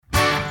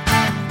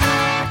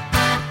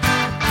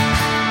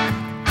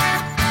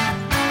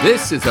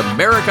This is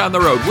America on the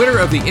Road, winner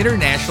of the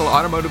International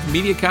Automotive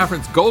Media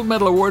Conference Gold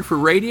Medal Award for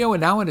Radio,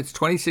 and now in its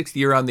 26th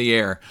year on the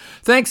air.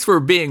 Thanks for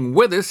being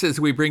with us as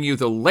we bring you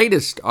the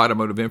latest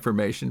automotive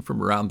information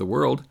from around the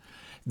world.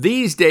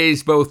 These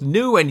days, both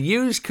new and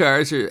used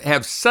cars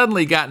have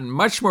suddenly gotten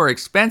much more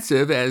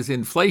expensive as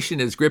inflation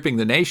is gripping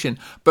the nation,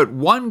 but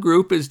one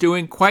group is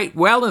doing quite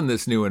well in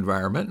this new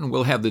environment, and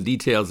we'll have the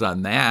details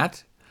on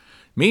that.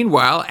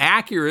 Meanwhile,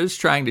 Acura is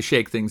trying to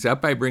shake things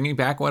up by bringing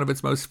back one of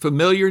its most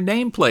familiar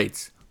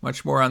nameplates.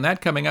 Much more on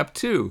that coming up,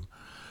 too.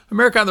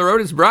 America on the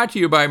Road is brought to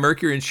you by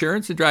Mercury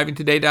Insurance and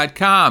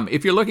DrivingToday.com.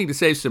 If you're looking to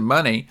save some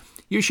money,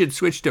 you should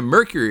switch to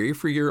Mercury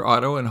for your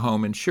auto and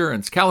home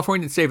insurance.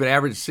 Californians save an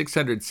average of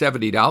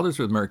 $670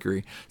 with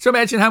Mercury. So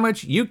imagine how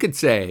much you could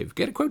save.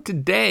 Get a quote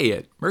today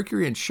at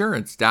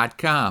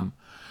MercuryInsurance.com.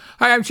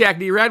 Hi, I'm Jack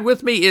Nerad.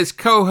 With me is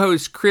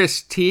co-host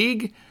Chris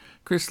Teague.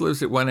 Chris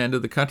lives at one end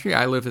of the country.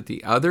 I live at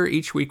the other.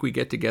 Each week we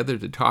get together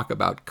to talk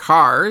about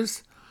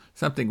cars,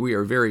 something we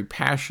are very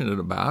passionate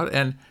about.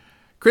 And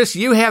Chris,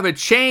 you have a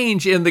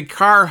change in the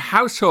car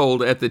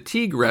household at the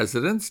Teague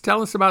residence.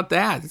 Tell us about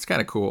that. It's kind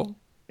of cool.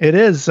 It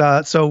is.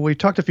 So we've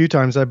talked a few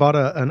times. I bought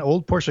an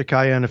old Porsche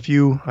Cayenne a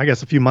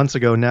few months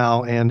ago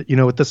now. And,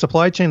 with the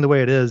supply chain the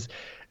way it is,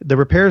 the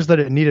repairs that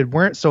it needed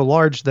weren't so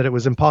large that it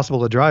was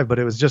impossible to drive, but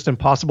it was just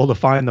impossible to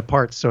find the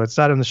parts. So it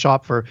sat in the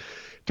shop for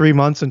 3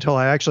 months until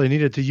I actually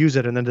needed to use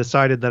it, and then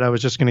decided that I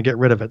was just going to get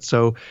rid of it.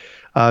 So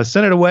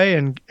sent it away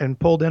and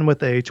pulled in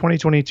with a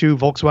 2022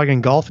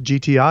 Volkswagen Golf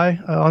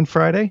GTI on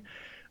Friday.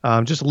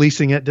 Just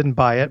leasing it, didn't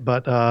buy it,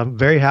 but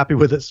very happy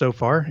with it so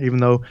far, even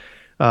though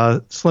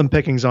slim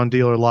pickings on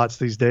dealer lots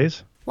these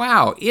days.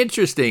 Wow,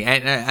 interesting.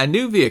 And a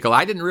new vehicle.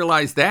 I didn't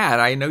realize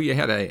that. I know you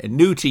had a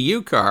new to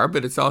you car,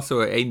 but it's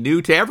also a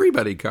new to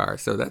everybody car.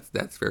 So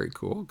that's very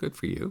cool. Good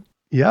for you.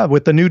 Yeah,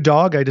 with the new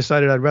dog, I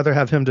decided I'd rather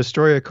have him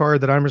destroy a car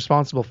that I'm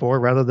responsible for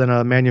rather than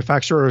a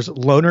manufacturer's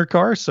loaner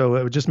car. So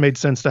it just made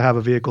sense to have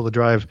a vehicle to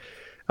drive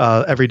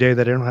every day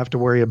that I don't have to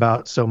worry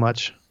about so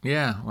much.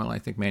 Yeah, well, I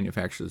think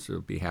manufacturers will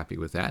be happy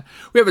with that.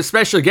 We have a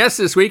special guest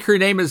this week. Her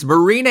name is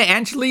Marina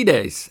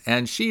Angelides,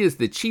 and she is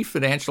the Chief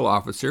Financial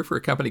Officer for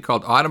a company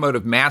called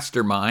Automotive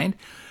Mastermind.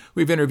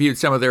 We've interviewed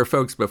some of their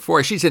folks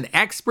before. She's an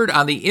expert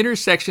on the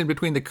intersection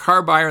between the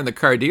car buyer and the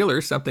car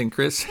dealer, something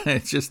Chris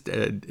just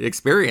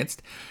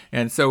experienced.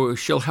 And so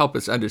she'll help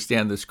us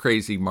understand this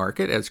crazy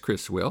market, as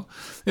Chris will.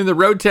 In the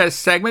road test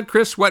segment,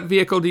 Chris, what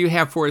vehicle do you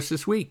have for us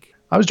this week?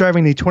 I was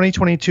driving the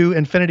 2022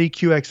 Infiniti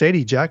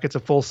QX80, Jack. It's a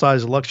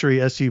full-size luxury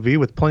SUV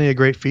with plenty of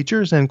great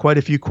features and quite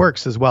a few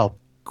quirks as well.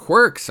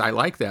 Quirks, I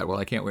like that. Well,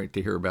 I can't wait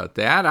to hear about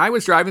that. I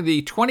was driving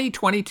the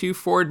 2022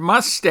 Ford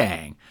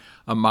Mustang,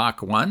 a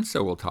Mach 1,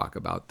 so we'll talk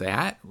about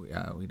that.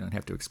 We don't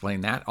have to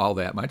explain that all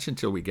that much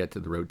until we get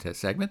to the road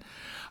test segment.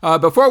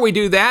 Before we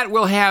do that,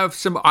 we'll have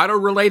some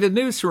auto-related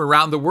news from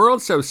around the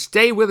world, so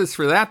stay with us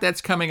for that.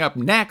 That's coming up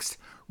next,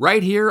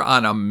 right here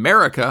on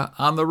America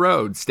on the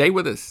Road. Stay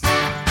with us.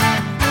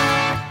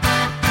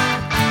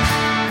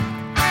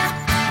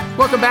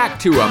 Welcome back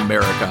to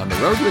America on the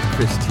Road with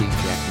Chris Teague.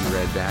 Jack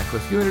Nerad back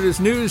with you. And it is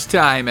news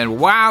time, and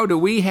wow, do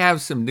we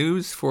have some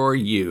news for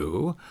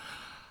you.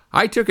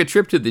 I took a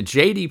trip to the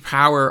J.D.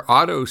 Power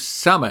Auto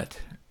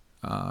Summit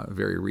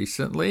very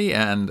recently,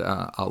 and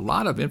a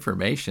lot of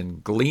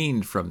information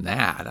gleaned from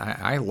that.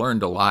 I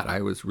learned a lot.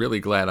 I was really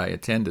glad I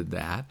attended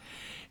that.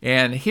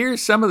 And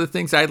here's some of the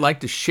things I'd like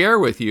to share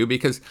with you,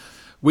 because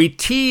we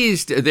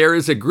teased there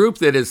is a group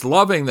that is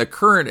loving the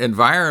current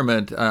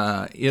environment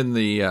in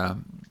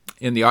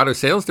the auto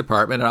sales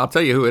department, and I'll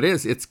tell you who it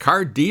is. It's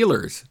car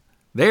dealers.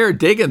 They're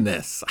digging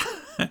this.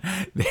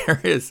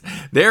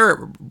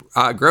 Their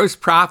gross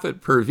profit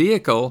per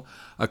vehicle,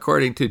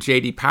 according to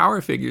J.D. Power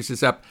figures,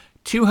 is up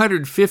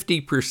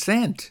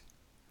 250%.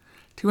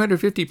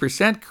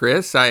 250%,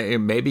 Chris.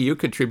 Maybe you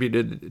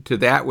contributed to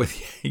that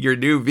with your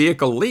new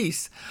vehicle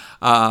lease,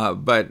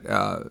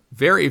 but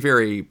very,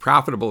 very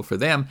profitable for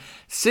them.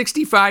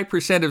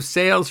 65% of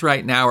sales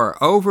right now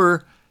are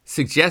over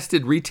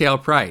suggested retail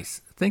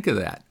price. Think of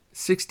that.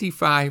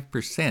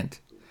 65%.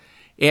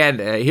 And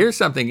here's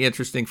something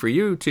interesting for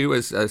you, too,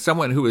 as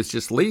someone who has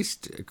just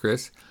leased,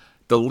 Chris.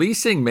 The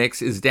leasing mix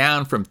is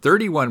down from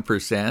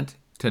 31%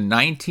 to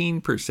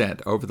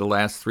 19% over the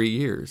last 3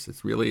 years.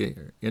 It's really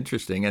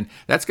interesting, and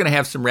that's going to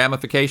have some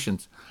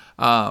ramifications.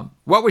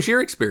 What was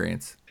your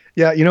experience?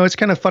 Yeah, it's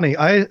kind of funny.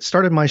 I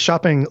started my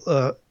shopping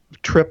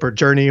trip or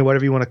journey, or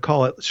whatever you want to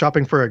call it,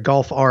 shopping for a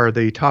Golf R,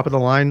 the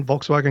top-of-the-line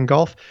Volkswagen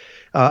Golf.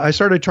 I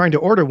started trying to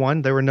order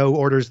one. There were no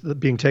orders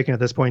being taken at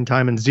this point in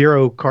time, and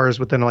 0 cars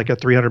within like a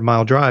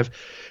 300-mile drive.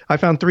 I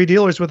found 3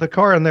 dealers with a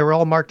car, and they were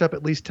all marked up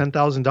at least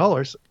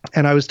 $10,000.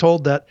 And I was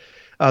told that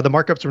the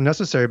markups were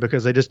necessary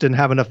because they just didn't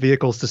have enough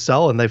vehicles to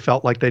sell, and they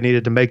felt like they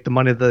needed to make the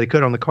money that they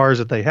could on the cars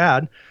that they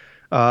had.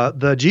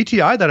 The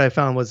GTI that I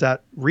found was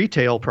at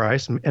retail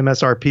price,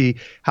 MSRP.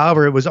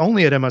 However, it was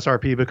only at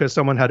MSRP because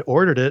someone had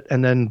ordered it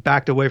and then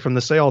backed away from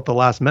the sale at the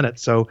last minute.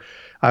 So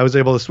I was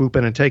able to swoop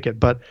in and take it.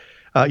 But,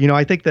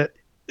 I think that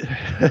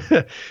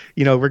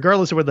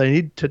regardless of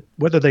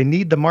whether they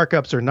need the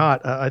markups or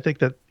not, I think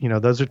that,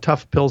 those are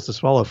tough pills to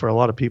swallow for a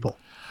lot of people.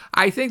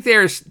 I think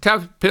there's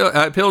tough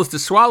pills to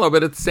swallow,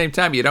 but at the same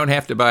time, you don't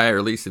have to buy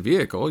or lease a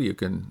vehicle. You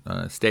can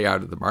stay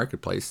out of the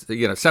marketplace.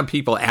 Some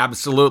people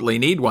absolutely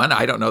need one.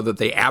 I don't know that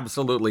they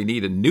absolutely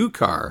need a new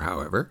car,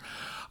 however.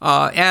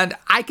 And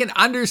I can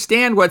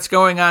understand what's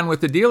going on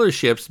with the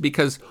dealerships,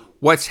 because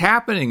what's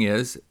happening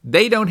is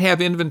they don't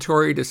have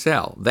inventory to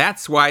sell.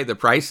 That's why the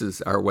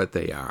prices are what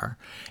they are.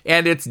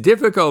 And it's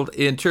difficult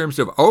in terms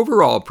of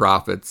overall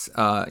profits.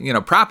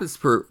 Profits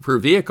per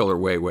vehicle are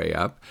way, way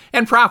up.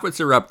 And profits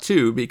are up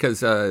too,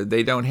 because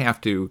they don't have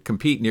to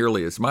compete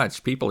nearly as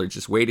much. People are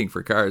just waiting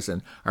for cars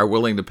and are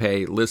willing to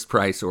pay list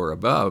price or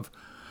above.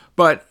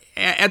 But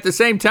at the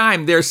same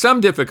time, there's some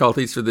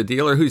difficulties for the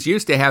dealer who's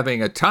used to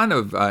having a ton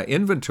of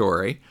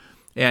inventory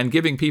and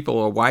giving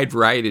people a wide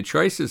variety of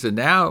choices. And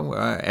now,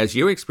 as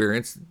you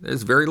experience,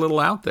 there's very little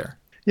out there.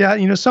 Yeah,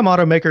 some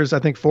automakers, I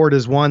think Ford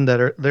is one,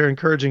 they're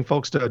encouraging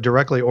folks to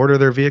directly order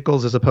their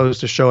vehicles as opposed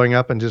to showing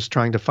up and just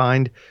trying to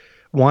find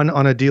one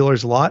on a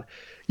dealer's lot.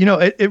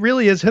 It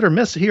really is hit or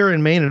miss here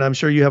in Maine, and I'm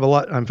sure you have a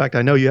lot. In fact,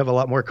 I know you have a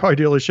lot more car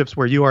dealerships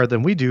where you are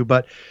than we do,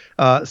 but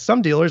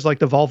some dealers, like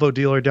the Volvo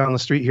dealer down the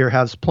street here,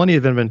 has plenty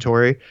of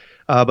inventory.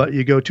 But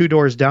you go 2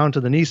 doors down to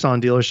the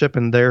Nissan dealership,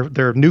 and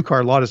their new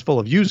car lot is full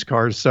of used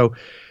cars. So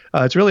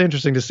it's really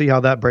interesting to see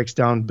how that breaks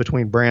down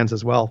between brands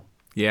as well.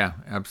 Yeah,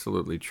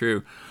 absolutely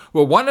true.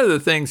 Well, one of the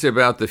things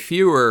about the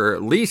fewer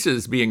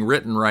leases being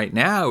written right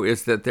now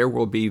is that there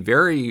will be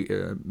very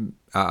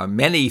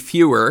many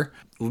fewer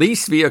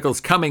lease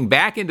vehicles coming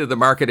back into the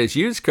market as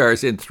used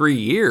cars in 3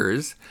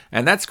 years,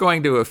 and that's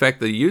going to affect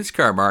the used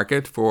car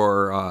market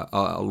for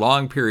a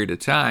long period of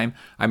time.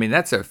 I mean,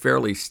 that's a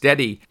fairly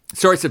steady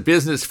source of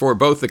business for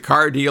both the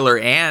car dealer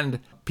and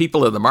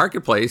people in the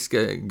marketplace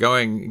getting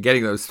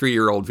those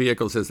 3-year-old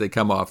vehicles as they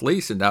come off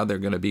lease, and now there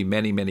are going to be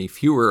many, many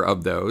fewer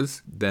of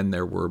those than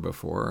there were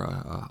before,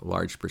 a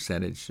large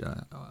percentage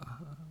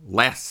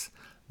less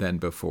than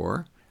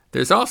before.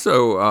 There's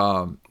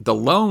also the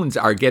loans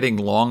are getting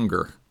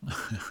longer.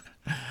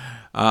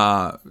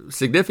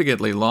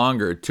 Significantly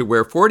longer, to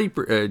where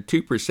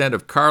 42%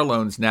 of car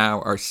loans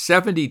now are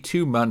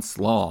 72 months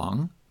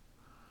long.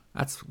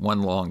 That's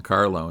one long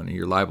car loan, and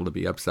you're liable to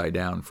be upside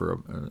down for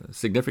a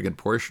significant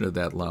portion of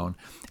that loan.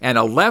 And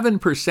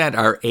 11%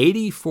 are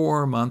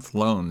 84-month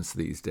loans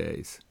these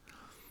days.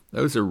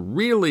 Those are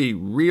really,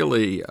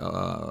 really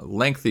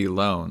lengthy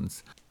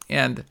loans.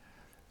 And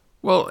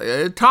well,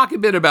 talk a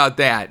bit about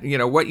that,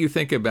 what you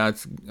think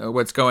about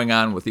what's going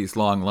on with these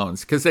long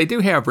loans, because they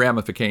do have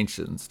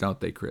ramifications, don't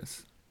they,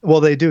 Chris? Well,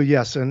 they do,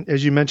 yes. And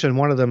as you mentioned,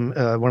 one of them,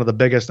 one of the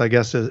biggest, I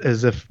guess,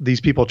 is if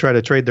these people try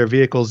to trade their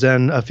vehicles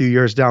in a few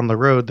years down the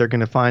road, they're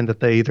going to find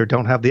that they either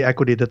don't have the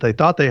equity that they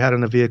thought they had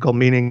in a vehicle,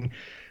 meaning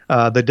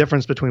the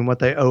difference between what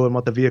they owe and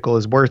what the vehicle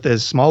is worth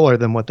is smaller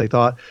than what they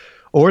thought,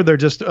 or they're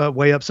just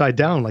way upside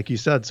down, like you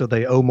said. So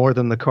they owe more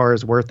than the car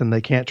is worth and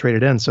they can't trade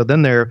it in. So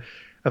then they're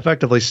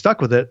effectively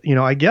stuck with it.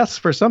 I guess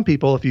for some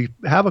people, if you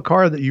have a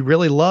car that you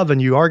really love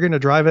and you are going to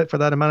drive it for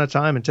that amount of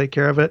time and take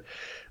care of it,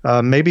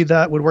 maybe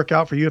that would work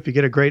out for you if you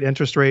get a great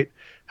interest rate.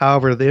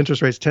 However, the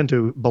interest rates tend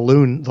to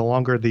balloon the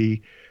longer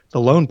the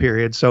loan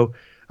period. So,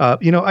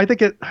 I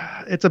think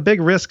it's a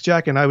big risk,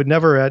 Jack, and I would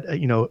never,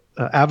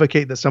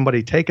 advocate that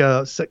somebody take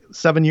a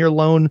 7-year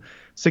loan,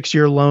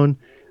 6-year loan.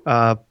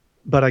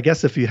 But I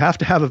guess if you have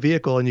to have a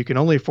vehicle and you can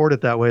only afford it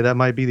that way, that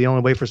might be the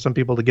only way for some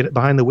people to get it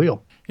behind the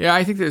wheel. Yeah,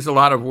 I think there's a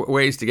lot of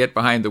ways to get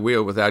behind the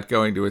wheel without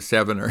going to a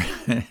 7 or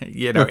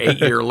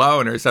 8-year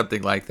loan or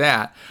something like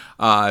that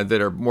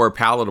that are more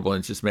palatable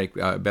and just make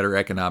better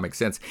economic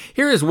sense.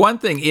 Here is one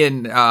thing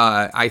in,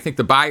 I think,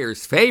 the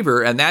buyer's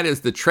favor, and that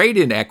is the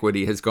trade-in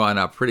equity has gone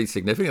up pretty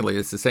significantly.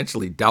 It's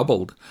essentially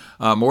doubled,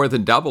 more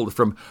than doubled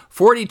from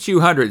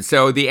 $4,200.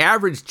 So the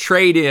average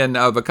trade-in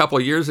of a couple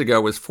of years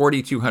ago was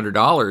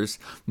 $4,200.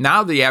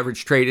 Now the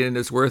average trade-in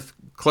is worth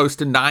close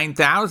to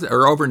 $9,000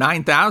 or over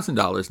 $9,000,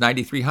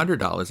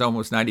 $9,300,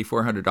 almost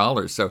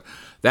 $9,400. So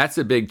that's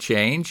a big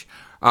change.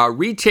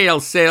 Retail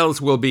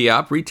sales will be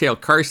up. Retail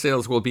car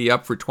sales will be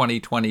up for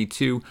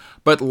 2022,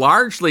 but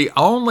largely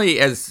only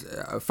as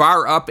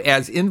far up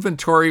as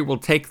inventory will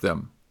take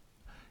them.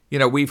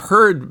 We've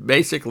heard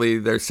basically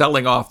they're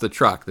selling off the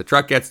truck. The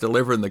truck gets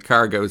delivered and the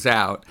car goes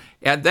out.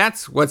 And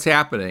that's what's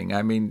happening.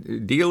 I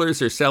mean,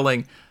 dealers are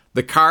selling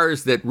the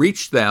cars that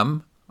reach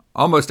them.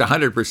 Almost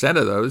 100%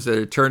 of those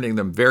are turning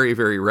them very,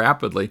 very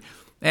rapidly.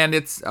 And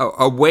it's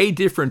a way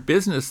different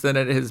business than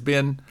it has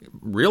been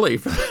really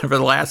for the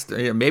last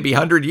maybe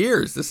 100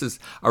 years. This is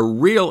a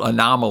real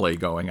anomaly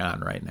going on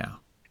right now.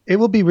 It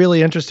will be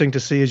really interesting to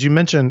see, as you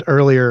mentioned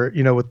earlier,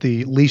 with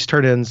the lease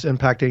turn-ins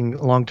impacting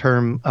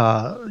long-term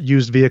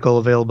used vehicle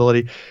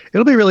availability.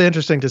 It'll be really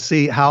interesting to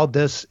see how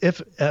this, if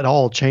at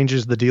all,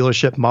 changes the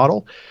dealership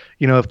model.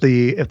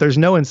 If there's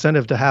no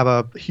incentive to have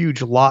a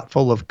huge lot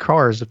full of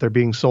cars if they're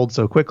being sold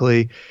so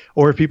quickly,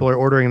 or if people are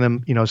ordering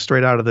them,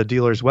 straight out of the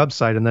dealer's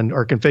website and then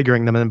are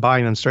configuring them and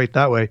buying them straight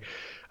that way.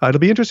 It'll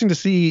be interesting to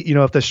see,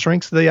 if this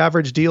shrinks the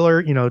average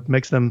dealer, it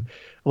makes them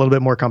a little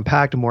bit more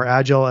compact and more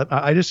agile.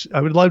 I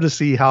would love to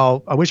see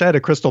how. I wish I had a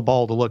crystal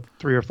ball to look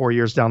 3 or 4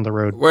 years down the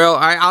road. Well,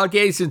 I'll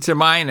gaze into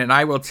mine, and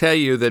I will tell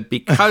you that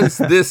because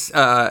this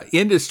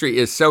industry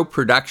is so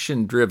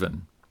production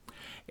driven,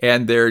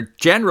 and there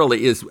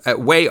generally is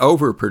way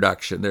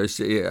overproduction. There's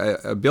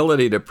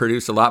ability to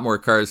produce a lot more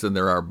cars than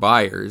there are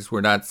buyers.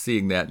 We're not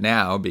seeing that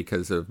now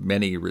because of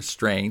many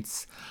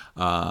restraints,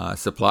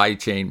 supply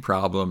chain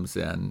problems,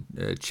 and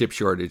chip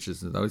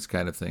shortages and those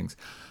kind of things.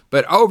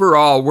 But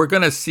overall, we're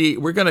going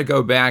to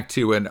go back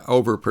to an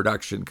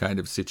overproduction kind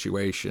of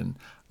situation.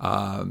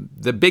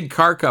 The big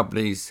car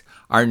companies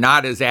are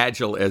not as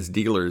agile as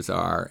dealers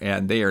are,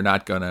 and they are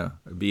not going to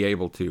be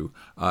able to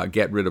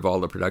get rid of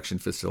all the production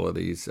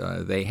facilities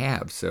they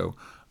have. So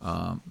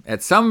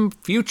at some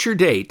future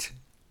date,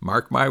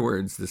 mark my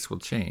words, this will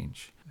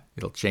change.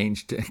 It'll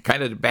change to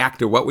kind of back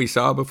to what we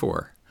saw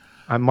before.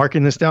 I'm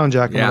marking this down,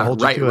 Jack.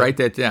 Write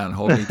that down.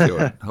 Hold me to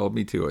it. Hold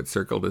me to it.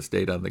 Circle this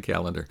date on the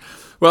calendar.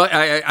 Well,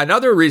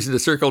 another reason to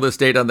circle this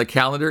date on the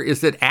calendar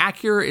is that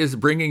Acura is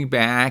bringing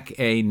back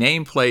a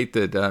nameplate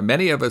that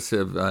many of us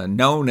have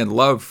known and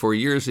loved for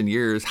years and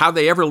years. How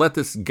they ever let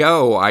this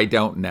go, I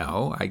don't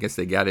know. I guess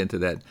they got into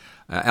that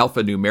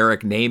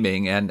alphanumeric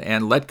naming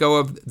and let go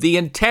of the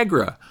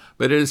Integra.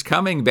 But it is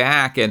coming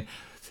back, and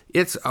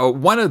it's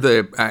one of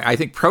the, I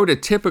think,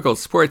 prototypical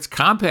sports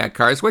compact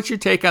cars. What's your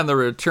take on the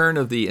return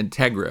of the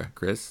Integra,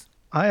 Chris?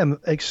 I am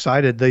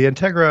excited. The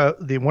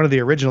Integra, one of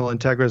the original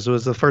Integras,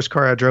 was the first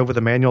car I drove with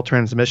a manual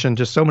transmission.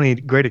 Just so many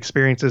great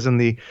experiences in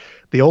the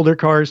older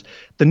cars.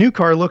 The new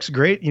car looks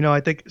great.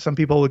 I think some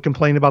people would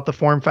complain about the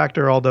form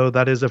factor, although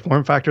that is a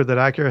form factor that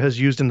Acura has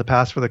used in the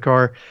past for the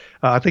car.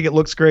 I think it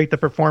looks great. The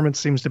performance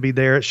seems to be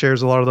there. It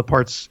shares a lot of the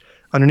parts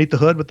underneath the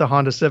hood with the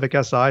Honda Civic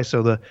Si.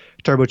 So the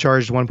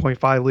turbocharged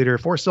 1.5 liter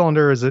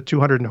 4-cylinder is at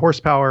 200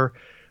 horsepower,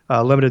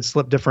 limited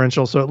slip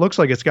differential. So it looks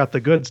like it's got the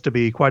goods to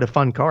be quite a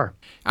fun car.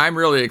 I'm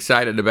really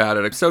excited about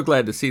it. I'm so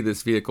glad to see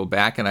this vehicle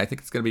back, and I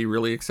think it's going to be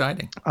really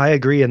exciting. I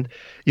agree. And,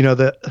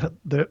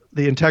 the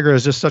Integra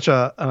is just such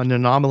an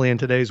anomaly in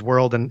today's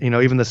world. And,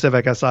 even the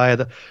Civic Si,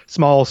 the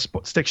small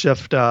stick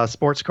shift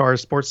sports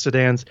cars, sports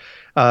sedans.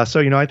 So,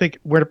 I think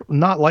we're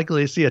not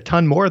likely to see a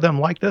ton more of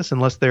them like this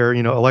unless they're,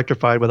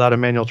 electrified without a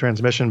manual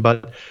transmission.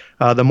 But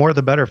the more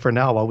the better for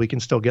now while we can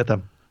still get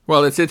them.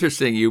 Well, it's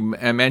interesting you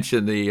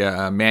mentioned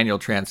the manual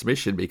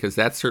transmission, because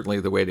that's certainly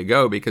the way to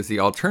go, because the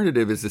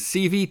alternative is a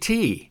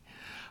CVT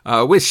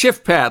with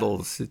shift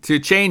paddles to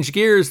change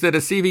gears that a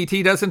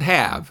CVT doesn't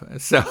have.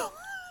 So,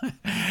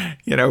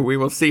 we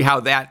will see how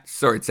that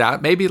sorts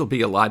out. Maybe it'll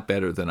be a lot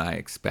better than I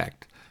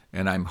expect,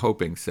 and I'm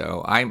hoping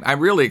so. I'm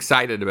really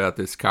excited about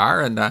this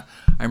car, and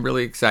I'm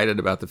really excited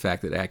about the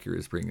fact that Acura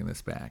is bringing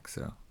this back.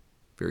 So,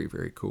 very,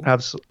 very cool.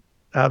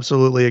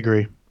 Absolutely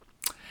agree.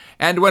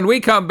 And when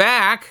we come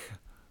back,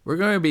 we're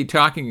going to be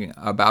talking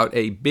about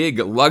a big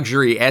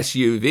luxury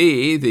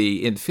SUV,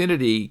 the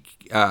Infiniti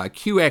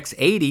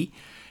QX80,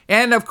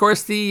 and, of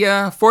course,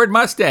 the Ford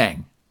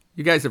Mustang.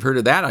 You guys have heard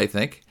of that, I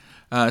think.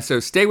 So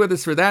stay with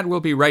us for that.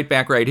 We'll be right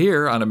back right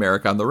here on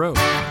America on the Road.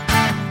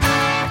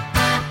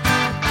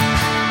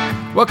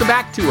 Welcome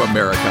back to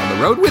America on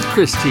the Road with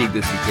Chris Teague.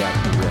 This is Jack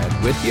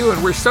Red with you,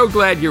 and we're so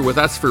glad you're with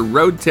us for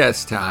road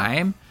test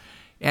time.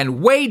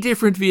 And way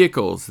different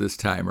vehicles this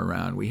time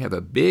around. We have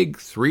a big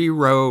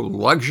 3-row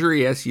luxury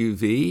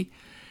SUV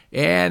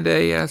and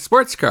a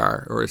sports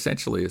car, or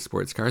essentially a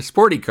sports car. A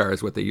sporty car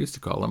is what they used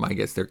to call them. I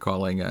guess they're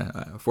calling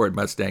a Ford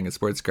Mustang a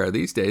sports car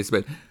these days.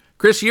 But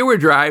Chris, you were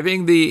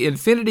driving the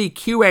Infiniti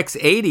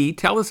QX80.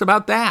 Tell us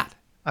about that.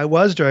 I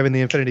was driving the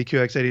Infiniti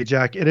QX80,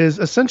 Jack. It is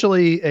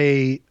essentially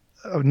a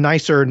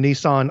nicer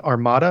Nissan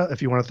Armada,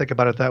 if you want to think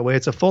about it that way.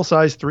 It's a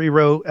full-size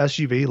 3-row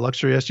SUV,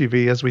 luxury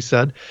SUV, as we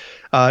said.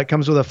 It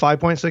comes with a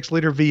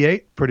 5.6-liter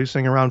V8,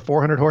 producing around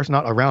 400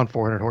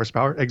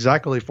 horsepower,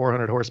 exactly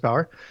 400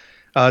 horsepower.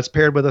 It's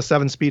paired with a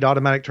 7-speed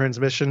automatic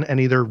transmission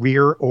and either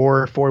rear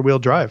or four-wheel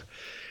drive.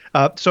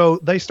 So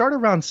they start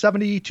around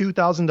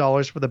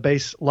 $72,000 for the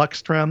base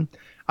Lux trim.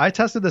 I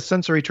tested the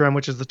Sensory trim,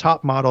 which is the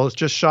top model. It's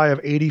just shy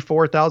of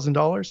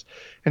 $84,000.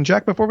 And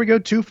Jack, before we go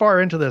too far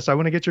into this, I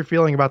want to get your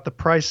feeling about the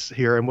price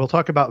here, and we'll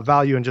talk about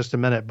value in just a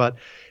minute. But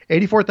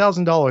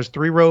 $84,000,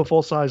 3-row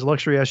full-size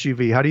luxury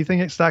SUV. How do you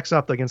think it stacks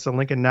up against the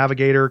Lincoln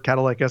Navigator,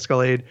 Cadillac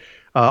Escalade,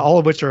 all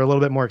of which are a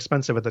little bit more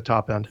expensive at the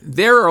top end?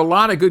 There are a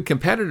lot of good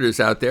competitors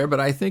out there,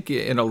 but I think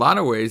in a lot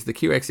of ways the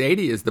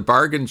QX80 is the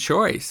bargain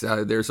choice.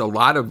 It has a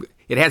lot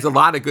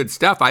of good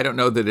stuff. I don't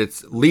know that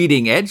it's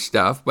leading edge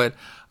stuff, but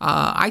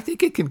I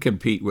think it can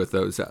compete with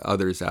those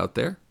others out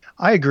there.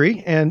 I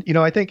agree. And,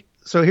 I think,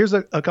 so here's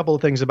a couple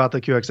of things about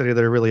the QX80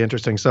 that are really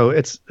interesting. So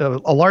it's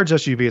a large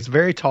SUV. It's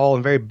very tall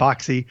and very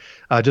boxy,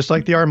 just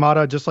like the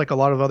Armada, just like a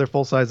lot of other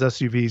full-size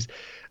SUVs.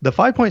 The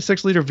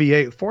 5.6-liter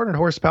V8, 400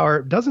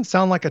 horsepower, doesn't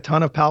sound like a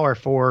ton of power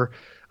for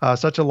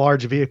such a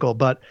large vehicle,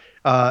 but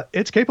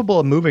it's capable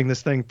of moving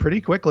this thing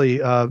pretty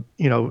quickly. I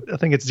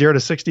think it's 0 to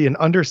 60 in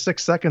under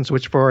 6 seconds,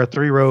 which for a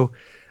 3-row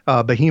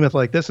behemoth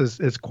like this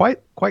is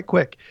quite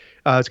quick.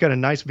 It's got a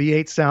nice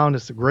V8 sound.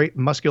 It's a great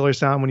muscular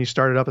sound when you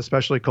start it up,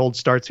 especially cold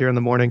starts here in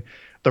the morning.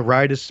 The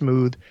ride is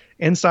smooth.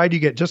 Inside, you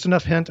get just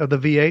enough hint of the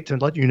V8 to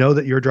let you know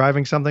that you're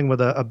driving something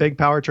with a big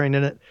powertrain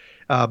in it,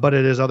 but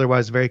it is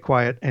otherwise very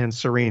quiet and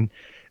serene.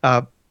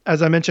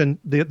 As I mentioned,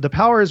 the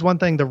power is one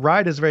thing. The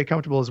ride is very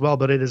comfortable as well,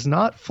 but it is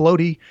not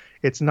floaty.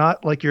 It's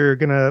not like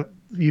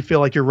you feel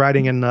like you're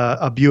riding in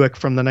a Buick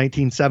from the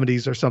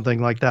 1970s or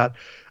something like that.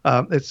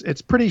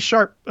 It's pretty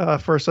sharp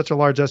for such a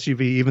large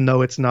SUV, even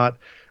though it's not,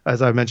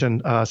 as I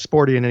mentioned,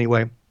 sporty in any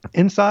way.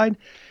 Inside,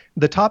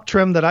 the top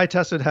trim that I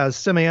tested has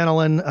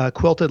semi-aniline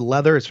quilted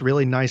leather. It's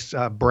really nice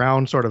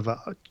brown, sort of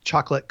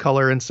chocolate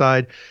color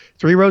inside.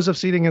 3 rows of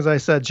seating, as I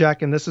said,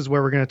 Jack, and this is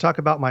where we're going to talk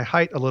about my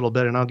height a little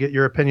bit, and I'll get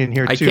your opinion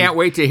here, too. I can't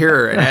wait to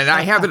hear it. And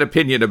I have an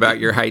opinion about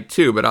your height,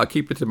 too, but I'll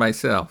keep it to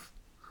myself.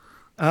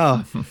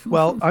 Oh,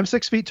 well, I'm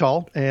 6 feet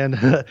tall,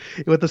 and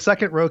with the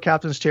second row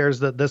captain's chairs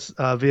that this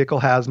vehicle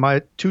has,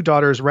 my 2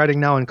 daughters riding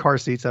now in car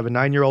seats. I have a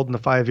 9-year-old and a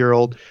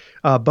 5-year-old.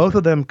 Both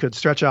of them could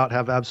stretch out,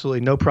 have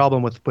absolutely no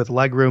problem with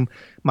leg room.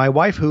 My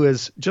wife, who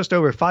is just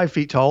over 5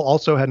 feet tall,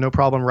 also had no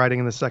problem riding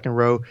in the second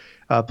row.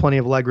 Plenty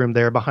of leg room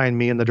there behind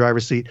me in the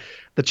driver's seat.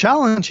 The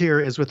challenge here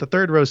is with the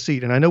third row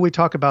seat, and I know we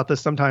talk about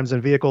this sometimes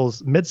in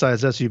vehicles,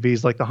 midsize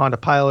SUVs like the Honda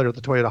Pilot or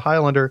the Toyota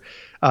Highlander.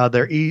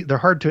 They're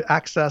hard to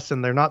access,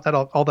 and they're not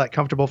all that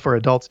comfortable for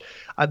adults.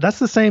 That's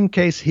the same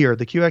case here.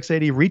 The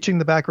QX80 reaching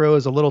the back row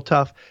is a little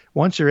tough.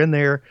 Once you're in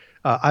there,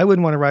 I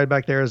wouldn't want to ride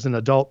back there as an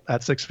adult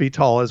at 6 feet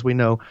tall, as we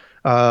know,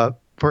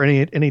 for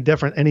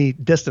any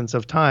distance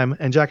of time.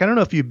 And Jack, I don't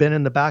know if you've been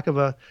in the back of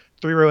a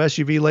 3-row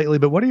SUV lately,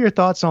 but what are your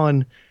thoughts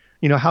on,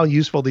 how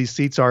useful these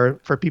seats are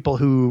for people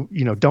who,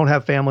 don't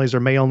have families or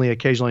may only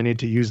occasionally need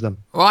to use them?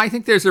 Well, I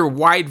think there's a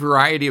wide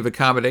variety of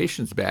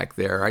accommodations back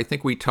there. I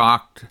think we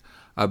talked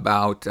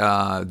about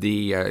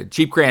the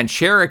Jeep Grand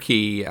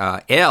Cherokee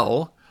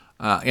L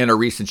in a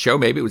recent show.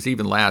 Maybe it was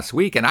even last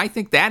week. And I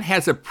think that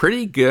has a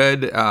pretty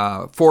good,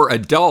 for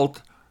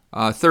adult,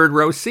 third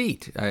row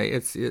seat.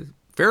 It's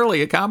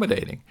fairly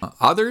accommodating.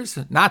 Others,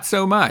 not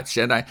so much.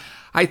 And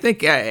I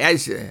think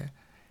as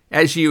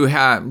you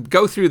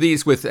go through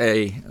these with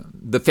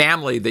the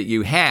family that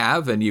you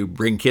have, and you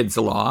bring kids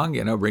along,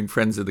 bring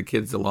friends of the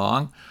kids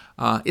along,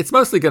 it's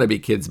mostly going to be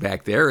kids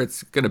back there.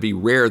 It's going to be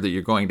rare that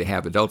you're going to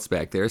have adults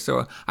back there.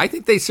 So I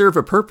think they serve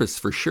a purpose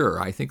for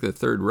sure. I think the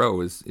third row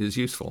is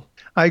useful.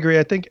 I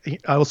agree.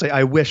 I will say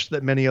I wish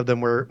that many of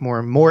them were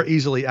more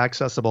easily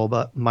accessible,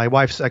 but my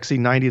wife's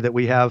XC90 that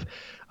we have,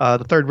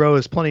 the third row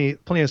is plenty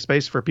of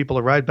space for people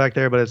to ride back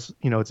there, but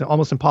it's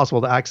almost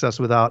impossible to access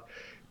without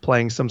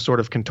playing some sort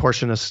of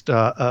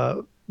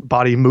contortionist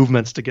body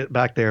movements to get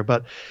back there.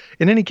 But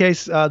in any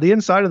case, the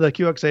inside of the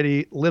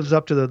QX80 lives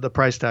up to the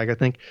price tag. I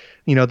think,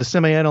 the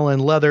semi-aniline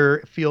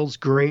leather feels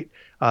great.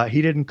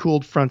 Heated and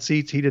cooled front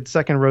seats, heated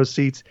second row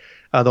seats.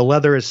 The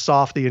leather is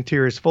soft. The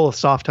interior is full of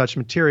soft touch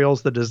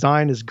materials. The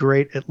design is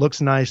great. It looks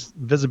nice.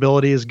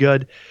 Visibility is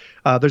good.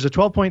 There's a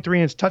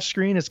 12.3-inch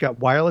touchscreen. It's got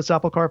wireless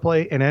Apple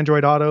CarPlay and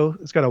Android Auto.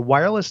 It's got a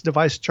wireless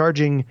device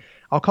charging,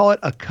 I'll call it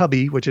a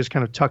cubby, which is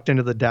kind of tucked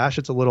into the dash.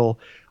 It's a little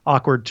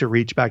awkward to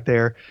reach back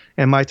there.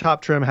 And my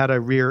top trim had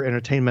a rear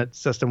entertainment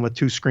system with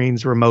 2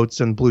 screens,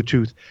 remotes, and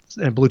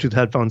Bluetooth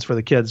headphones for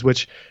the kids,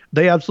 which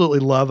they absolutely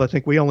love. I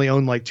think we only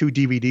own like 2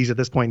 DVDs at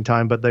this point in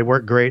time, but they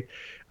work great.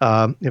 You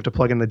have to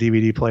plug in the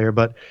DVD player,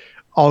 but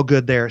all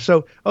good there.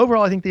 So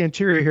overall, I think the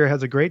interior here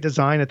has a great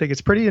design. I think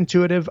it's pretty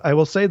intuitive. I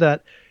will say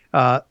that,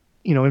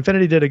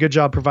 Infiniti did a good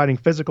job providing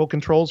physical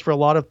controls for a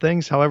lot of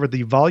things. However,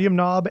 the volume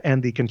knob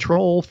and the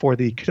control for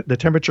the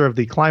temperature of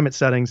the climate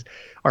settings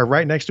are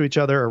right next to each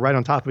other or right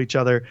on top of each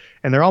other,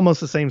 and they're almost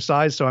the same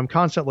size. So I'm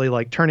constantly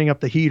like turning up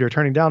the heat or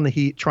turning down the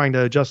heat, trying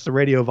to adjust the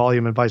radio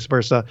volume and vice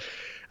versa.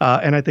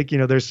 And I think,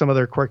 there's some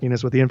other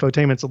quirkiness with the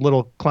infotainment. It's a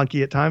little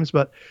clunky at times,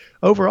 but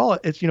overall,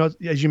 it's,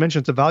 as you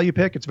mentioned, it's a value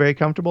pick. It's very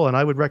comfortable, and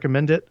I would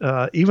recommend it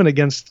even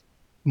against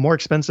more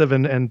expensive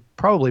and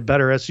probably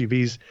better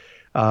SUVs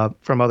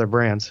from other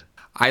brands.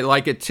 I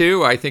like it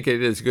too. I think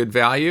it is good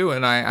value,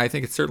 and I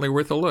think it's certainly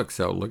worth a look.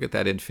 So look at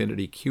that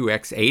Infiniti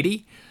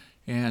QX80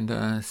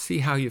 and see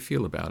how you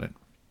feel about it.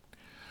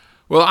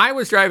 Well, I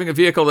was driving a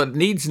vehicle that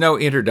needs no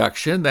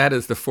introduction. That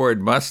is the Ford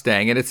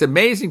Mustang. And it's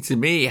amazing to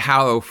me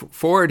how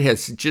Ford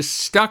has just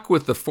stuck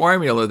with the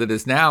formula that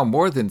is now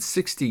more than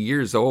 60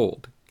 years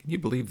old. Can you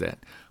believe that?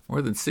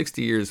 More than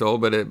 60 years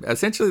old, but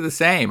essentially the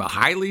same. A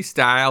highly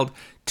styled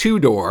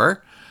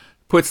 2-door.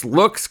 Puts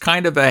looks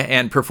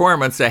and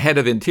performance ahead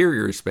of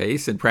interior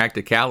space and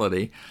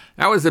practicality.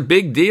 That was a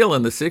big deal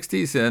in the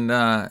 60s,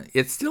 and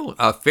it's still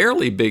a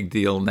fairly big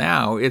deal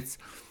now.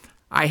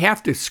 I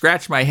have to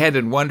scratch my head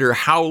and wonder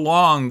how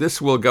long this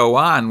will go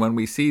on when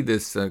we see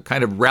this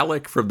kind of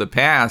relic from the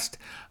past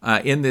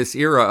in this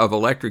era of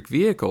electric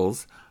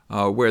vehicles,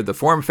 where the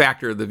form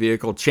factor of the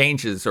vehicle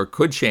changes or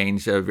could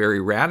change very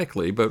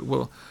radically. But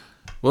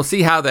we'll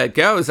see how that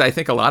goes. I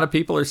think a lot of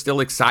people are still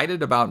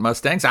excited about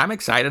Mustangs. I'm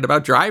excited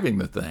about driving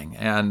the thing.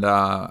 And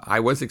I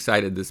was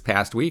excited this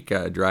past week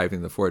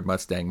driving the Ford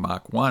Mustang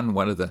Mach-1,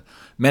 one of the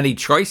many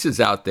choices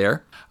out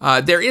there.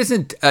 There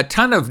isn't a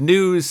ton of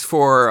news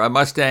for a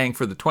Mustang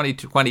for the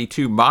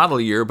 2022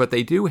 model year, but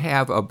they do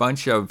have a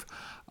bunch of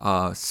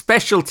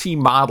specialty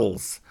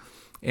models.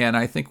 And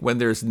I think when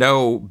there's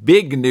no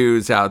big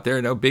news out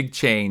there, no big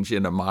change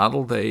in a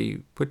model, they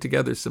put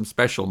together some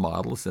special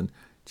models. And,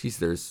 geez,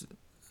 there's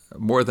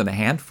more than a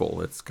handful.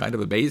 It's kind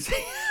of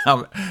amazing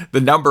the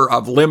number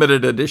of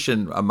limited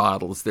edition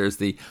models. There's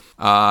the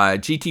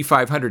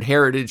GT500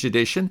 Heritage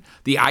Edition,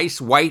 the Ice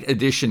White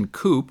Edition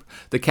Coupe,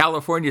 the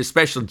California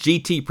Special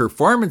GT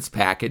Performance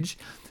Package,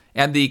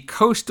 and the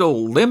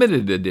Coastal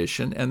Limited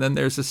Edition. And then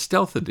there's a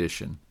Stealth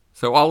Edition.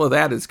 So all of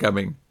that is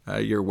coming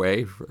your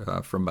way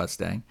from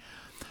Mustang.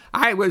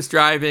 I was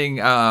driving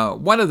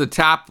one of the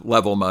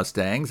top-level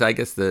Mustangs, I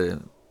guess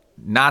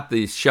not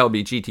the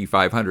Shelby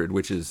GT500,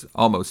 which is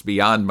almost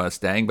beyond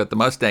Mustang, but the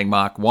Mustang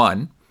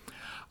Mach-1,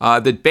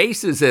 that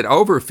bases at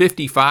over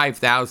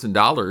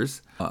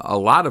 $55,000, a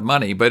lot of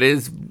money, but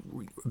is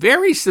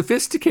very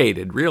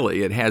sophisticated,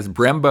 really. It has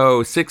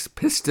Brembo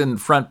 6-piston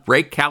front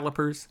brake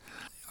calipers,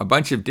 a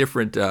bunch of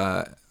different,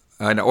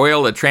 an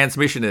oil, a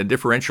transmission, and a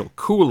differential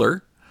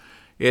cooler.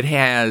 It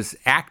has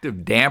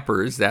active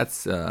dampers.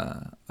 That's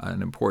an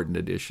important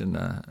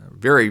addition.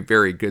 Very,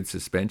 very good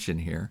suspension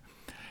here.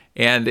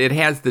 And it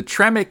has the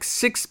Tremec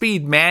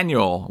 6-speed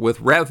manual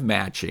with rev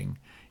matching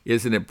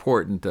is an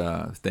important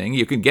thing.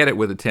 You can get it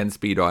with a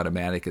 10-speed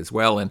automatic as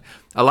well. And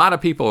a lot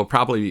of people will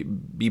probably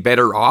be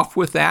better off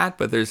with that,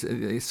 but there's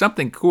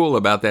something cool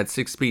about that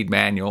 6-speed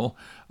manual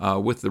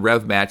with the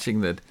rev matching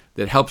that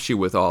helps you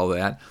with all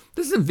that.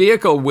 This is a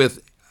vehicle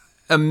with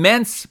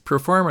immense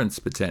performance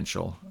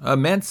potential. The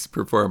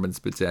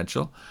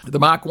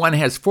Mach-1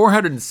 has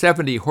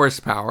 470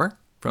 horsepower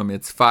from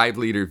its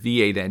 5-liter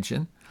V8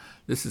 engine.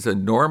 This is a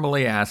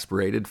normally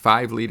aspirated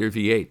 5-liter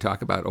V8.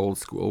 Talk about old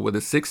school, with a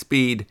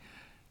 6-speed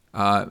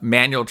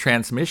manual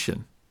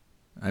transmission.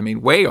 I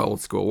mean, way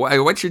old school.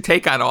 What's your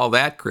take on all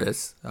that,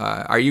 Chris?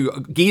 Are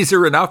you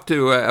geezer enough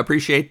to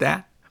appreciate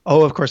that?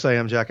 Oh, of course I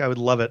am, Jack. I would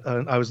love it.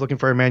 I was looking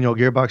for a manual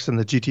gearbox in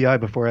the GTI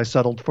before I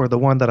settled for the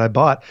one that I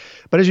bought.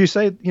 But as you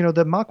say,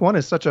 the Mach-1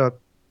 is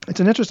it's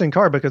an interesting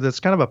car because it's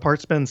kind of a part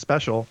spin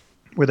special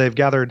where they've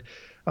gathered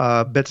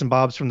bits and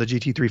bobs from the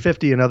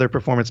GT350 and other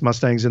performance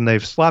Mustangs, and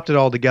they've slapped it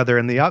all together.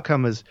 And the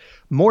outcome is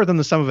more than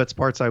the sum of its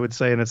parts, I would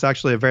say. And it's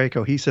actually a very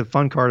cohesive,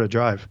 fun car to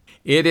drive.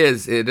 It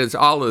is. It is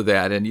all of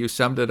that. And you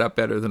summed it up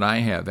better than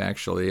I have,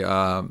 actually.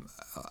 A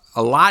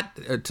lot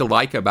to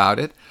like about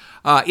it.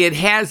 It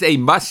has a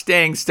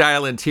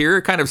Mustang-style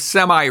interior, kind of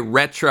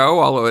semi-retro,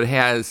 although it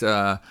has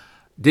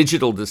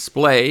digital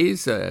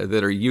displays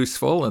that are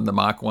useful, and the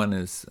Mach-1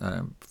 is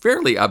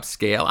fairly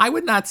upscale. I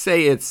would not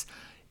say it's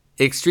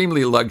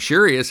extremely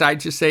luxurious. I'd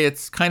just say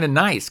it's kind of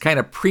nice, kind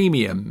of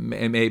premium,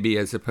 maybe,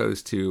 as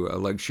opposed to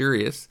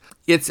luxurious.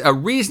 It's a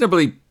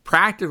reasonably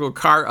practical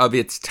car of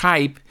its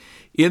type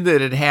in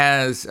that it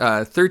has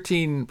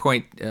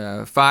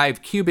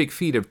 13.5 cubic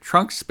feet of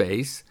trunk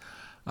space,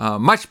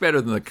 much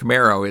better than the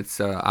Camaro. It's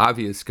an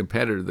obvious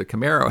competitor. The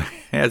Camaro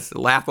has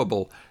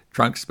laughable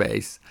trunk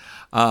space.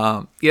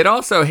 It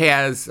also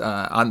has,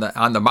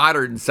 on the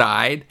modern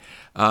side,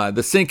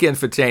 the sync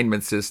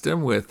infotainment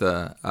system with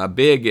a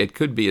big, it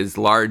could be as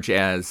large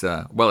as,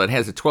 it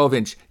has a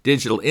 12-inch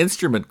digital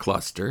instrument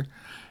cluster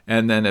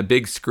and then a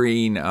big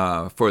screen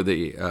for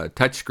the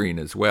touchscreen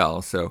as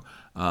well. So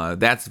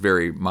that's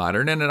very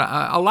modern, and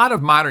a lot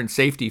of modern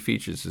safety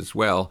features as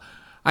well.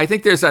 I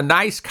think there's a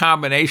nice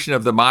combination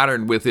of the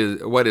modern with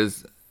what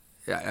is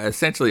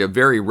essentially a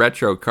very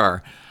retro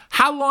car.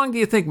 How long do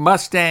you think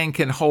Mustang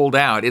can hold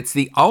out? It's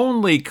the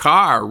only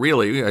car,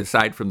 really,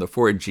 aside from the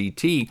Ford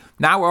GT,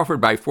 now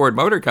offered by Ford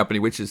Motor Company,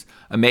 which is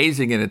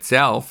amazing in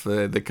itself.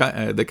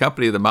 The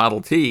company of the Model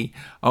T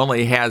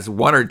only has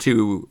one or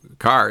two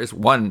cars,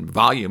 one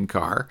volume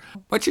car.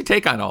 What's your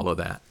take on all of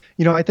that?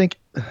 I think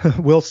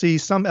we'll see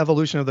some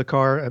evolution of the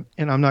car,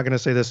 and I'm not going to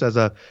say this as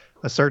a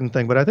certain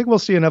thing, but I think we'll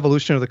see an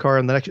evolution of the car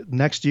in the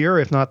next year,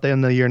 if not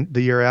then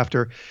the year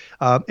after.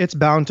 It's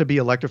bound to be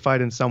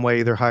electrified in some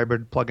way, either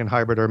hybrid, plug-in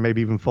hybrid, or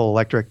maybe even full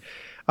electric.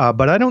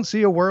 But I don't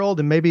see a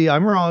world, and maybe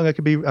I'm wrong.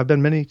 I've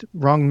been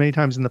wrong many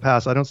times in the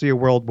past. I don't see a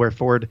world where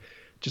Ford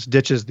just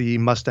ditches the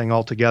Mustang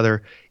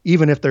altogether,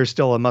 even if there's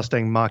still a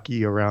Mustang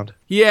Mach-E around.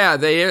 Yeah,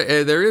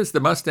 there is the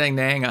Mustang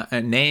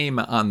name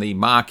on the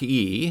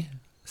Mach-E.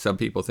 Some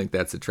people think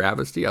that's a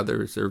travesty.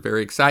 Others are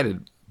very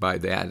excited by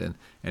that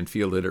and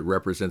feel that it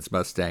represents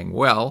Mustang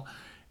well.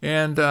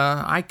 And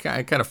I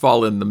kind of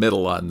fall in the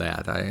middle on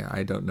that.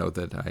 I don't know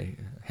that I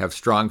have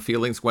strong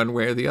feelings one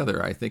way or the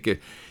other. I think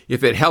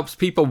if it helps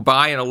people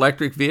buy an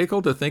electric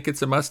vehicle to think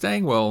it's a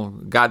Mustang, well,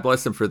 God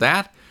bless them for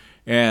that.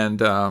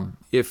 And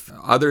if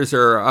others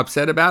are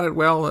upset about it,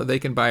 well, they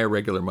can buy a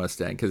regular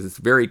Mustang because it's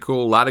very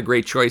cool. A lot of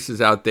great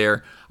choices out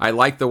there. I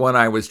like the one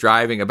I was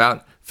driving,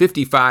 about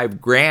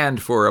 $55,000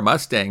 for a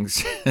Mustang.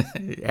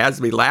 It has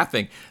me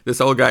laughing.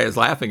 This old guy is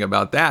laughing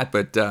about that,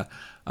 but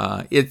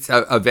it's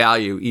a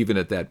value even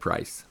at that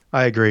price.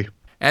 I agree.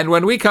 And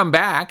when we come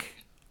back,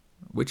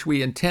 which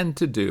we intend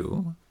to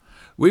do,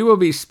 we will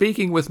be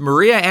speaking with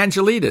Maria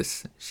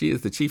Angelidis. She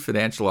is the Chief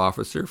Financial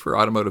Officer for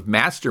Automotive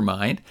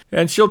Mastermind,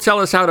 and she'll tell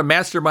us how to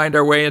mastermind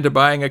our way into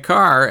buying a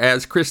car,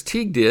 as Chris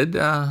Teague did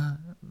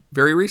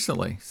very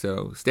recently.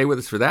 So stay with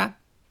us for that,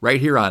 right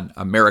here on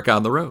America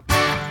on the Road.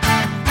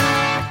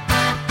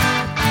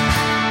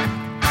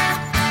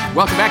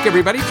 Welcome back,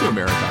 everybody, to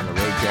America on the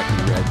Road.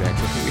 Jackie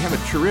Radback. We have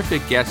a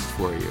terrific guest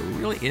for you, a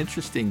really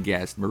interesting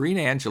guest. Maria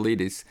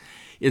Angelidis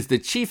is the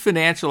Chief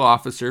Financial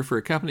Officer for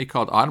a company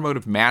called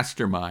Automotive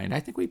Mastermind. I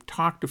think we've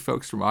talked to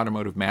folks from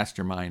Automotive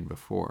Mastermind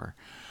before.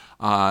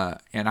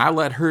 And I'll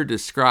let her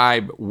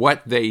describe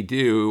what they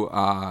do.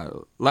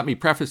 Let me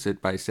preface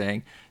it by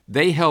saying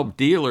they help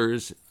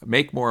dealers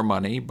make more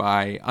money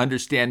by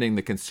understanding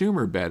the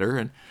consumer better.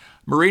 And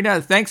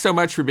Marina, thanks so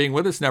much for being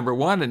with us, number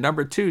one. And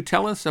number two,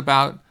 tell us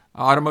about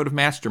Automotive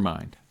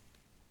Mastermind.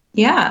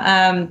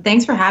 Yeah,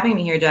 thanks for having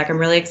me here, Jack. I'm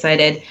really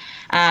excited.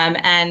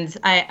 And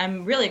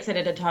I'm really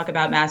excited to talk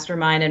about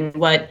Mastermind and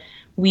what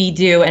we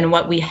do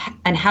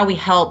and how we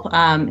help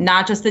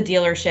not just the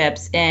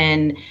dealerships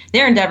in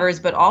their endeavors,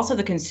 but also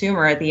the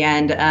consumer at the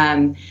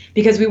end,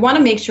 because we want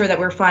to make sure that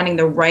we're finding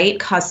the right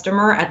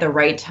customer at the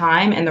right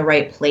time and the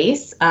right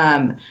place.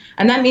 And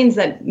that means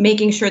that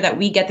making sure that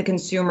we get the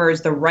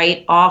consumers the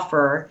right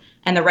offer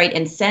and the right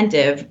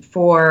incentive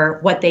for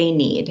what they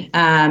need.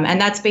 And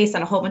that's based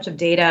on a whole bunch of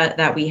data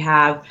that we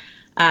have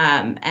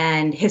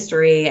and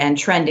history and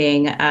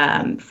trending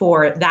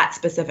for that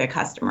specific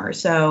customer.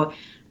 So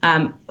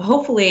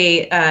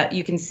hopefully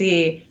you can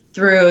see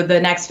through the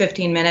next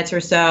 15 minutes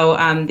or so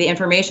the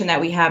information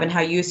that we have and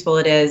how useful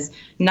it is,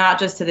 not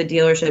just to the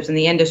dealerships and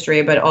the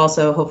industry, but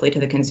also hopefully to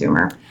the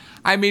consumer.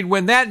 I mean,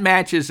 when that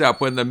matches up,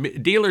 when the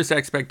dealer's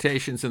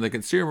expectations and the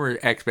consumer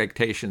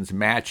expectations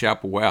match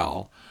up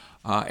well,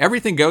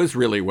 everything goes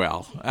really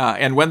well.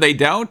 And when they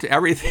don't,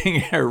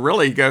 everything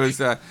really goes,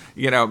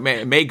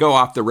 may go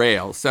off the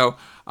rails. So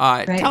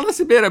right. Tell us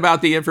a bit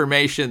about the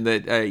information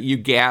that you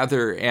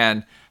gather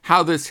and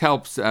how this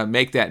helps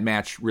make that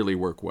match really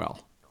work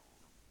well.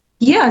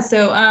 Yeah,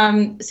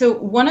 so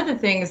one of the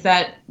things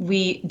that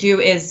we do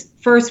is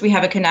first we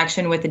have a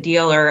connection with the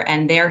dealer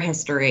and their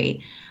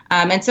history.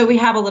 And so we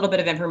have a little bit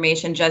of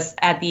information just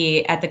at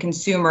the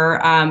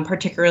consumer,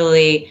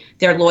 particularly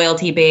their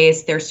loyalty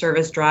base, their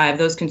service drive,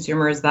 those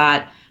consumers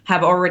that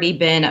have already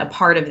been a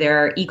part of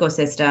their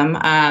ecosystem.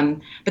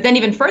 But then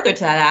even further to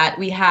that,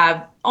 we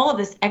have all of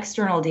this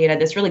external data,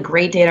 this really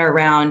great data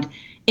around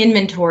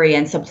inventory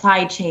and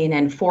supply chain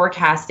and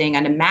forecasting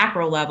on a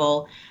macro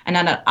level and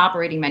on an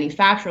operating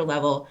manufacturer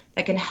level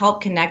that can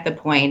help connect the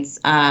points,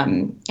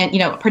 and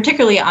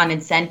particularly on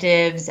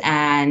incentives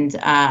and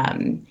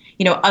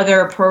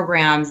other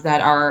programs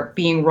that are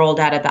being rolled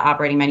out at the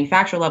operating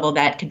manufacturer level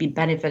that could be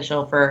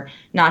beneficial for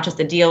not just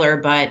the dealer,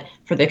 but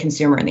for the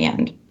consumer in the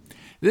end.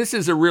 This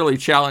is a really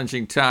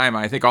challenging time,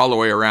 I think, all the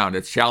way around.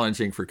 It's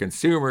challenging for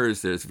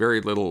consumers. There's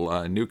very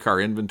little new car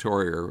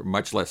inventory, or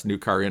much less new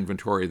car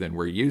inventory than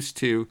we're used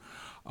to.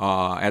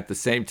 At the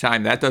same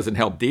time, that doesn't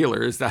help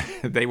dealers.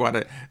 They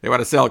want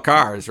to sell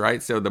cars,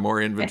 right? So the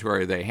more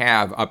inventory they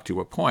have, up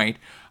to a point,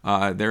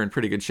 they're in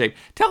pretty good shape.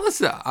 Tell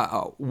us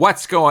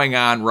what's going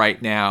on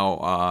right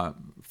now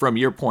from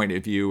your point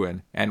of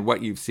view, and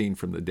what you've seen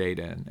from the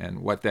data, and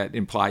what that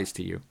implies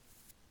to you.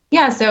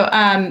 Yeah, so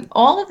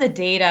all of the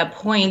data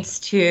points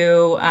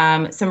to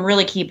some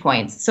really key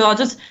points. So I'll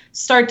just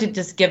start to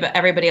just give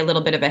everybody a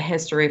little bit of a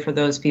history for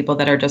those people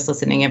that are just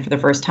listening in for the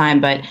first time.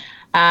 But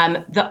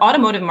the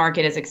automotive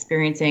market is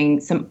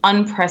experiencing some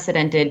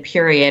unprecedented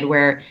period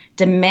where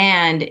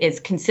demand is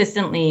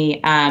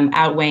consistently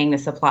outweighing the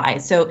supply.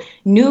 So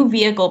new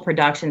vehicle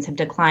productions have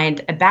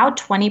declined about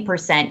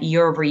 20%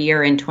 year over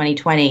year in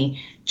 2020,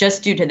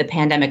 just due to the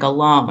pandemic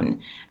alone.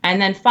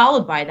 And then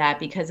followed by that,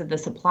 because of the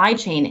supply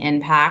chain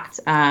impact,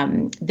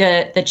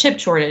 the chip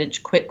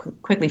shortage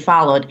quickly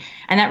followed.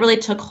 And that really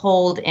took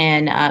hold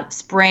in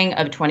spring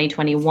of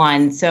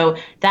 2021. So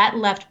that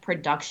left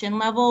production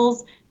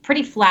levels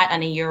pretty flat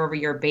on a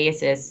year-over-year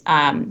basis,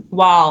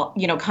 while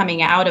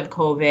coming out of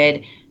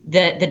COVID,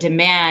 the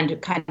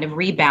demand kind of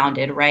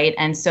rebounded, right?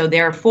 And so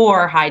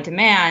therefore, high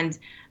demand,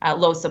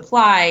 low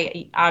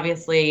supply,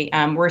 obviously,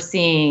 we're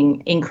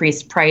seeing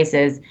increased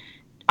prices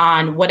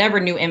on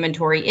whatever new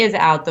inventory is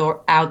out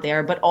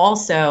there, but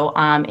also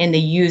in the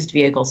used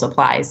vehicle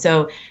supply.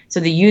 So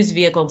the used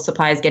vehicle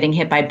supply is getting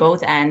hit by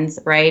both ends,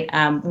 right?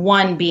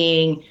 One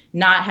being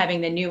not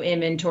having the new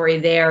inventory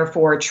there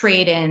for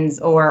trade-ins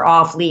or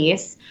off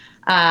lease,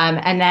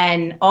 and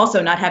then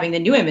also not having the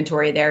new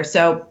inventory there.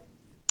 So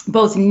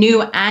both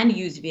new and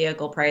used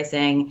vehicle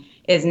pricing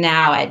is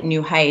now at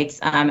new heights,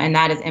 and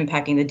that is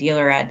impacting the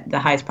dealer at the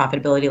highest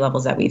profitability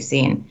levels that we've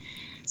seen.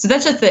 So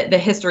that's just the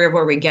history of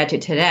where we get to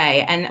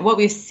today. And what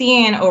we've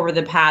seen over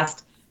the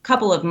past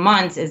couple of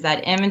months is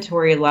that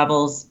inventory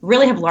levels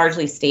really have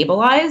largely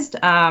stabilized.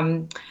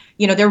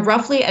 They're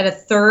roughly at a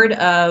third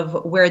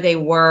of where they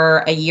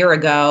were a year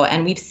ago,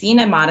 and we've seen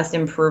a modest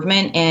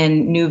improvement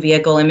in new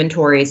vehicle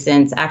inventory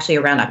since actually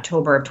around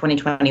October of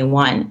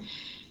 2021.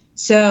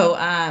 So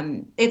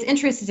it's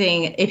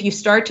interesting if you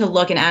start to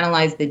look and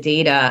analyze the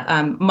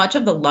data. Much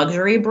of the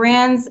luxury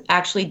brands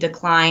actually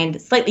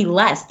declined slightly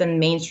less than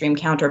mainstream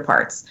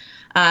counterparts.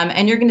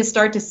 And you're going to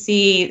start to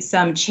see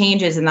some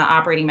changes in the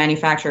operating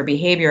manufacturer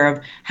behavior of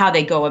how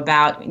they go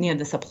about,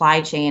 the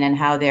supply chain and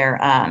how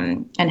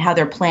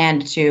they're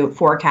planned to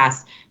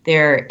forecast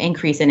their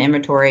increase in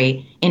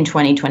inventory in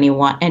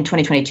 2021 and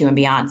 2022 and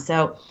beyond.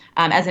 So,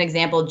 as an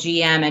example,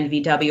 GM and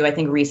VW, I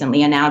think,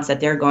 recently announced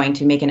that they're going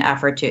to make an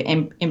effort to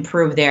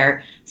improve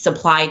their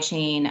supply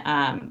chain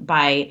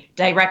by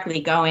directly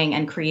going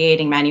and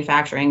creating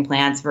manufacturing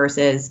plants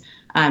versus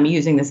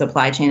using the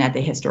supply chain that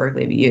they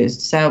historically have used.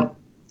 So.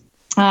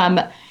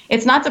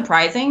 It's not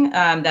surprising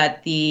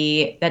that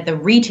the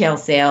retail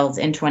sales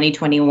in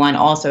 2021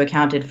 also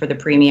accounted for the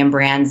premium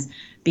brands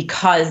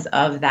because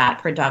of that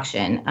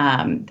production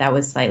that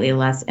was slightly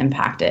less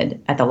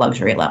impacted at the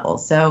luxury level.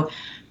 So,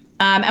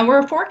 and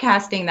we're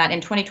forecasting that in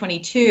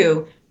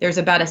 2022, there's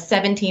about a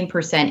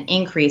 17%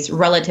 increase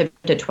relative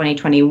to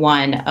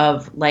 2021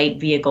 of light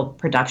vehicle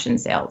production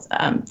sales.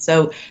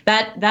 So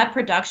that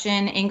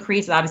production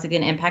increase is obviously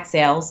going to impact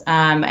sales.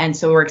 And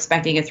so we're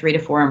expecting a 3 to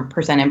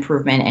 4%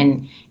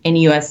 improvement in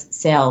U.S.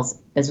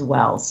 sales as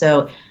well.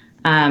 So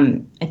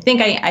I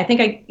think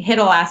I hit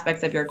all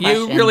aspects of your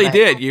question. You really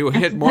did. You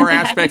hit more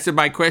aspects of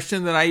my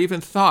question than I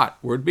even thought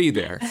would be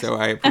there. So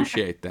I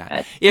appreciate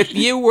that. If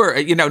you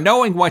were,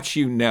 knowing what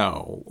you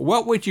know,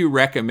 what would you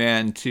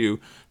recommend to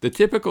the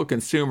typical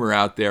consumer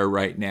out there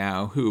right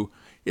now who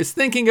is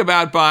thinking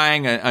about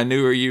buying a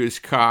new or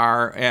used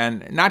car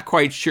and not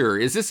quite sure?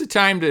 Is this a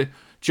time to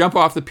jump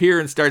off the pier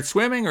and start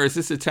swimming, or is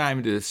this a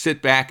time to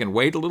sit back and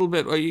wait a little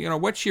bit?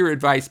 What's your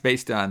advice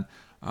based on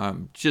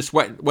just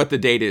what the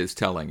data is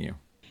telling you?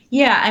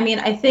 Yeah,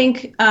 I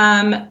think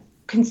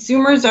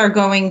consumers are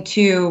going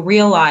to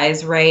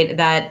realize, right,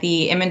 that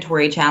the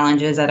inventory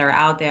challenges that are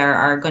out there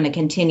are going to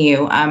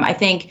continue. I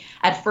think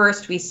at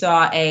first we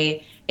saw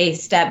a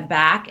step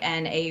back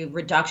and a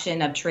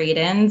reduction of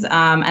trade-ins.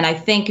 And I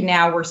think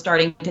now we're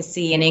starting to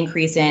see an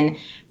increase in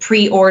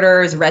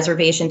pre-orders,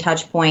 reservation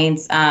touch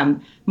points.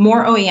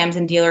 More OEMs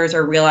and dealers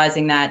are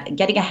realizing that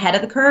getting ahead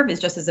of the curve is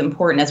just as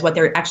important as what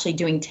they're actually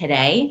doing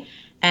today.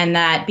 And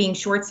that being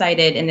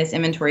short-sighted in this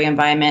inventory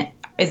environment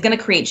is going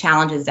to create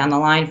challenges down the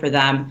line for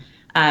them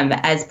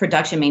as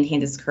production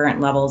maintains its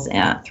current levels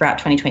throughout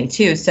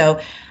 2022.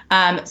 So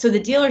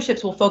the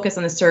dealerships will focus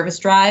on the service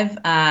drive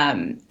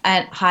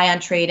at high on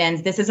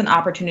trade-ins. This is an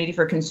opportunity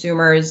for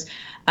consumers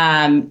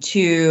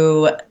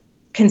to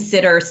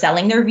consider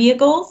selling their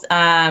vehicles.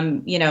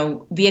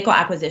 Vehicle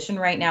acquisition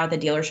right now at the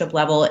dealership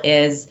level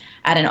is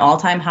at an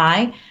all-time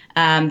high.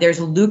 There's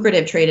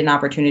lucrative trade-in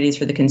opportunities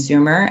for the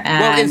consumer.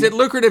 Well, is it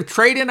lucrative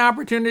trade-in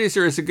opportunities,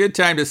 or is it a good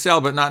time to sell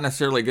but not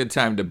necessarily a good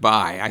time to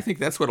buy? I think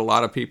that's what a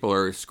lot of people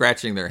are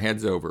scratching their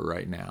heads over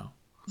right now.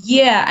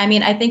 Yeah,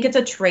 I think it's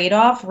a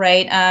trade-off,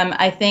 right?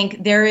 I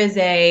think there is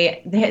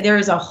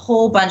a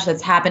whole bunch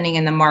that's happening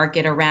in the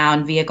market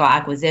around vehicle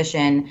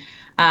acquisition.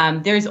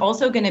 There's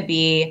also going to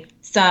be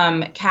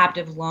some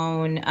captive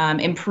loan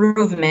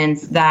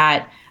improvements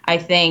that I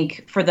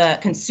think for the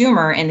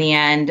consumer in the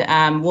end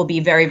will be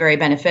very, very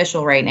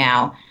beneficial right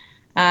now.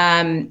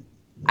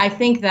 I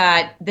think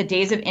that the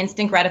days of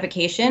instant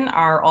gratification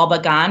are all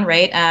but gone,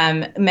 right?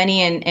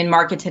 Many in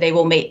market today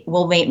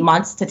will wait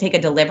months to take a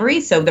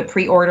delivery. So the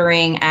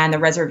pre-ordering and the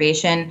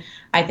reservation,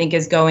 I think,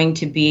 is going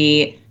to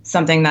be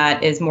something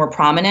that is more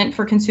prominent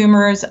for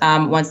consumers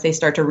once they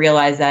start to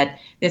realize that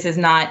this is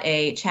not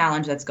a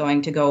challenge that's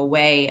going to go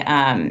away,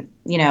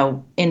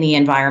 in the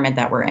environment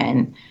that we're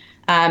in.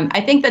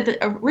 I think that the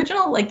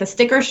original, the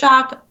sticker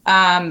shock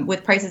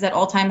with prices at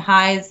all-time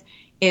highs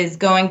is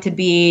going to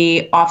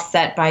be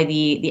offset by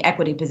the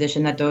equity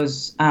position that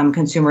those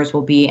consumers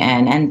will be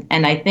in.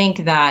 And I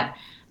think that,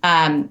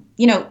 So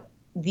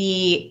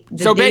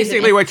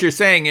basically what you're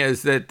saying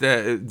is that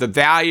the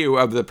value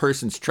of the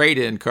person's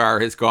trade-in car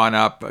has gone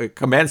up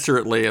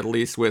commensurately, at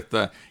least with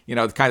the,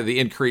 kind of the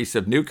increase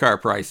of new car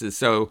prices.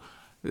 So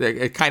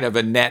kind of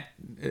a net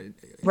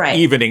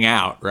evening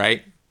out,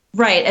 right?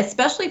 Right,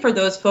 especially for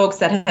those folks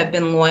that have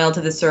been loyal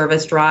to the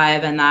service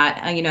drive and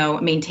that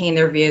maintain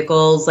their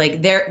vehicles.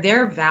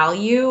 Their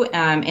value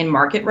in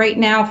market right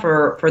now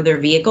for their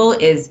vehicle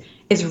is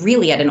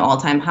really at an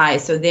all-time high.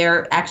 So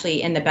they're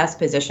actually in the best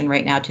position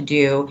right now to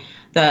do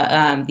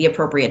the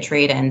appropriate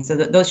trade-in. So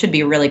those should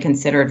be really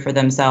considered for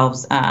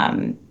themselves,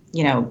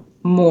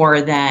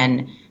 more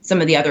than some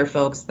of the other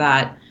folks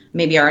that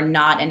maybe are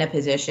not in a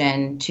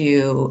position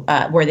to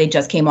where they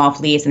just came off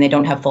lease and they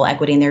don't have full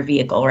equity in their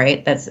vehicle,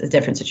 right? That's a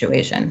different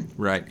situation.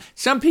 Right.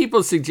 Some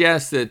people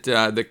suggest that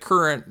the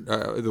current,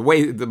 the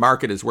way the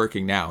market is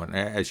working now, and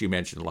as you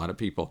mentioned, a lot of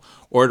people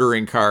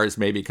ordering cars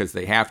maybe because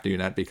they have to,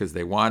 not because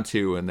they want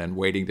to, and then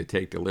waiting to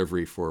take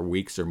delivery for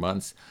weeks or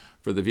months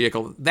for the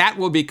vehicle. That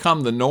will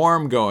become the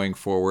norm going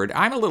forward.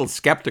 I'm a little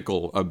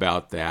skeptical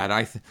about that.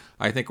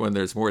 I think when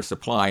there's more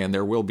supply, and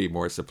there will be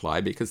more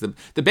supply, because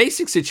the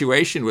basic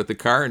situation with the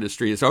car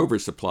industry is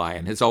oversupply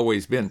and has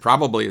always been,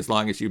 probably as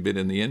long as you've been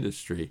in the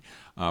industry,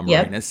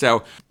 Marina. Yep.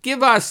 So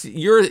give us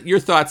your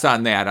thoughts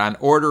on that, on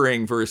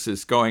ordering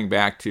versus going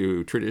back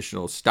to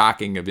traditional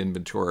stocking of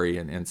inventory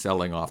and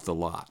selling off the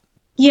lot.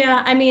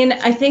 Yeah, I mean,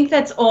 I think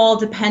that's all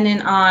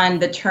dependent on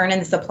the turn in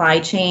the supply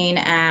chain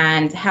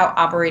and how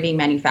operating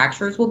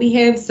manufacturers will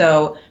behave.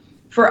 So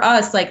for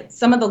us, like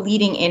some of the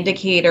leading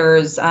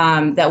indicators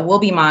that we'll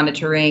be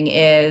monitoring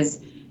is,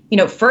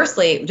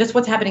 firstly, just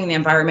what's happening in the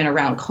environment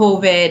around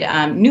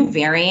COVID, new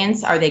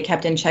variants. Are they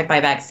kept in check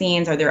by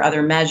vaccines? Are there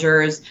other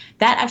measures?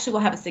 That actually will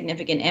have a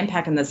significant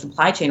impact on the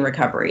supply chain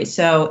recovery.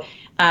 So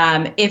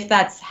if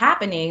that's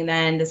happening,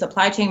 then the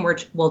supply chain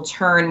will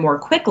turn more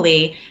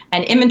quickly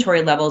and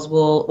inventory levels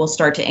will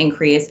start to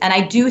increase. And I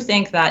do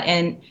think that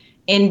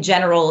in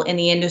general, in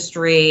the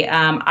industry,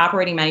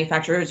 operating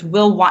manufacturers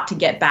will want to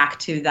get back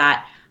to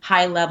that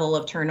high level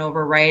of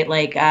turnover, right?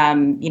 Like,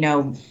 in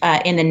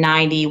the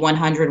 90,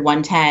 100,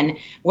 110,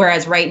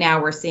 whereas right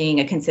now we're seeing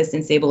a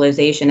consistent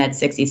stabilization at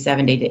 60,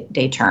 70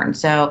 day turn.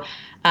 So,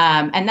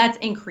 and that's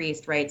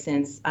increased, right,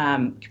 since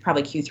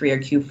probably Q3 or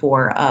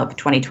Q4 of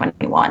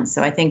 2021.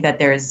 So I think that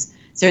there's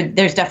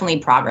definitely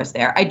progress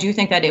there. I do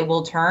think that it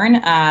will turn,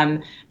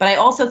 but I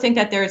also think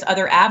that there's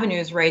other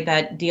avenues, right,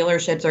 that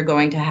dealerships are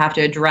going to have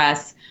to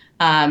address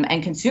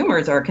and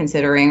consumers are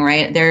considering,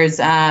 right? There's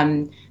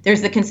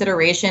the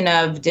consideration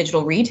of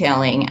digital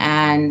retailing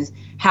and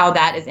how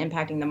that is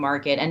impacting the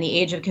market, and the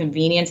age of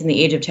convenience and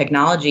the age of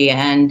technology.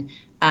 And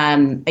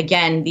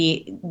again,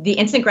 the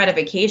instant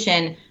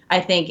gratification, I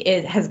think,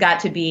 has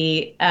got to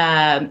be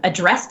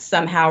addressed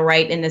somehow,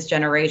 right, in this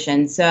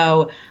generation.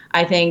 So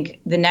I think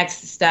the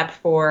next step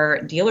for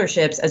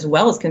dealerships as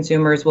well as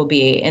consumers will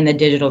be in the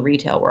digital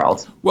retail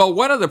world. Well,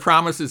 one of the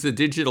promises of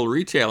digital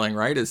retailing,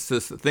 right, is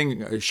this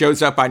thing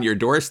shows up on your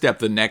doorstep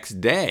the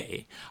next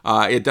day.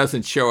 It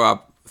doesn't show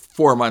up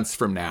 4 months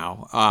from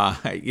now,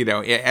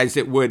 as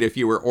it would if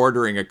you were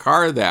ordering a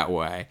car that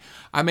way.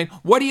 I mean,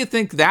 what do you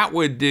think that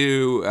would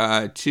do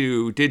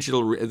to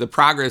the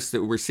progress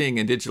that we're seeing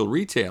in digital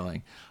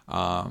retailing?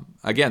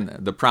 Again,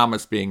 the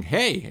promise being,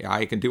 hey,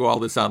 I can do all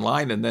this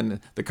online, and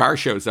then the car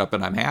shows up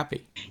and I'm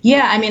happy.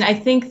 Yeah, I mean, I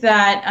think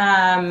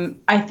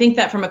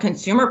that from a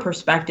consumer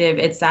perspective,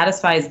 it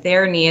satisfies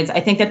their needs.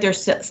 I think that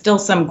there's still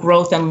some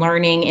growth and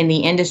learning in the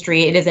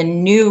industry. It is a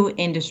new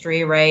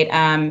industry, right?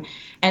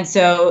 And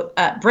so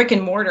brick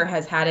and mortar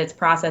has had its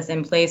process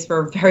in place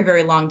for a very,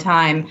 very long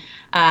time,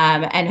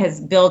 and has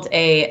built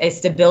a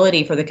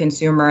stability for the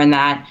consumer in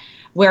that.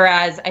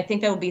 Whereas I think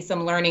there will be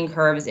some learning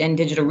curves in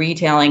digital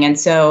retailing. And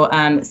so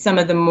some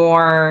of the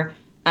more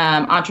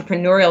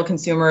entrepreneurial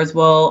consumers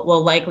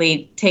will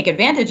likely take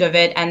advantage of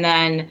it and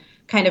then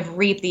kind of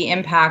reap the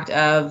impact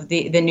of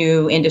the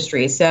new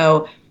industry.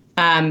 So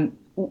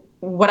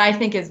what I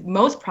think is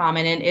most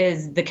prominent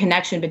is the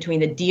connection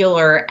between the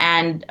dealer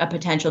and a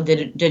potential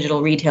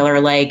digital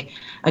retailer like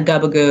a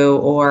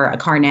Gubagoo or a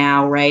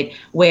CarNow, right?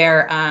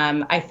 Where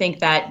I think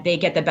that they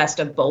get the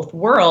best of both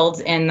worlds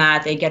in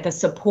that they get the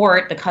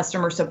support, the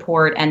customer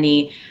support, and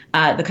the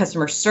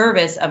customer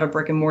service of a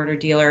brick and mortar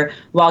dealer,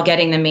 while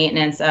getting the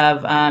maintenance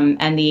of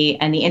and the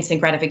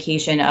instant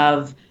gratification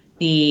of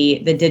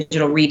the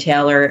digital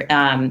retailer.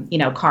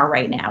 Car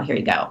right now. Here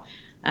you go.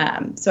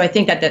 So I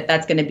think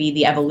that's going to be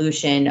the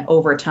evolution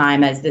over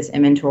time as this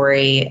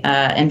inventory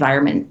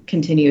environment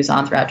continues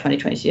on throughout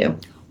 2022.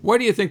 What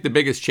do you think the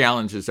biggest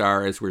challenges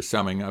are as we're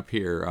summing up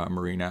here,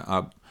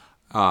 Marina,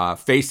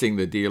 facing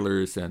the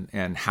dealers,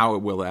 and how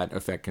will that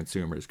affect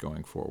consumers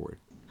going forward?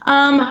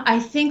 I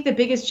think the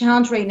biggest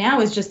challenge right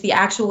now is just the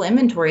actual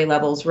inventory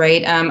levels,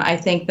 right? I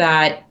think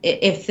that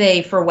if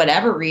they, for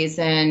whatever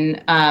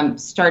reason,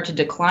 start to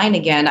decline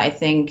again, I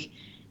think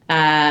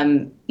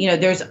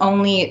there's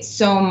only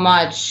so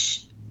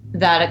much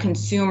that a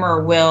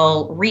consumer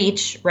will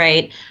reach,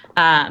 right,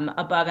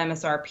 above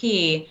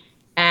MSRP.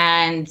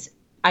 And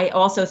I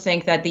also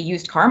think that the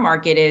used car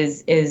market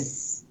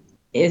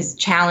is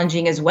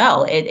challenging as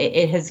well.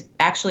 It has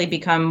actually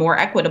become more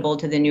equitable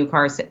to the new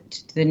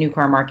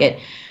car market.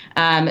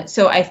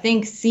 So I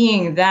think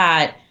seeing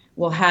that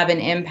will have an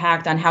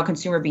impact on how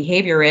consumer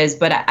behavior is.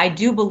 But I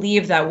do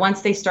believe that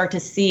once they start to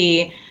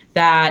see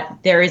that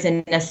there is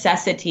a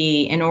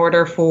necessity in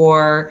order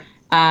for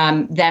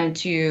them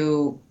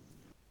to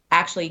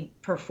actually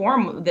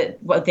perform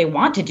what they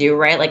want to do,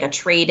 right? Like a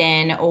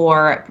trade-in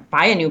or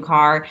buy a new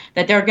car,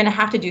 that they're going to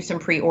have to do some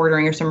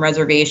pre-ordering or some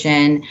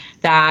reservation,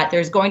 that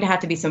there's going to have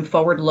to be some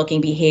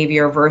forward-looking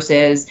behavior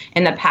versus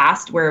in the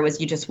past where it was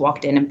you just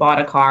walked in and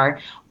bought a car,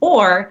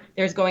 or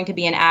there's going to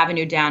be an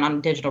avenue down on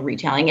digital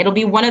retailing. It'll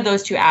be one of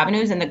those two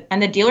avenues, and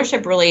the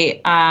dealership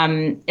really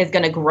is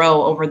going to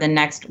grow over the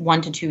next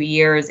 1 to 2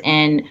 years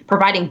in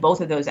providing both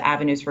of those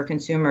avenues for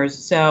consumers.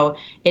 So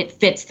it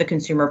fits the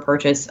consumer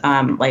purchase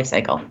life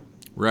cycle.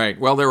 Right.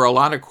 Well, there are a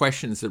lot of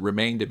questions that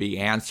remain to be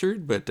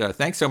answered, but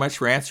thanks so much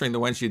for answering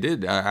the ones you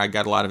did. I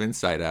got a lot of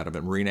insight out of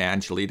it. Marina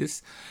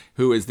Angelidis,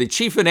 who is the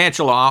Chief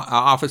Financial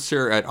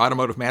Officer at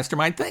Automotive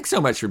Mastermind. Thanks so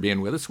much for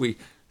being with us. We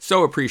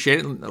so appreciate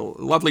it.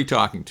 Lovely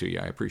talking to you.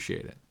 I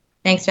appreciate it.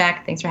 Thanks,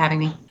 Jack. Thanks for having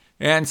me.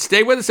 And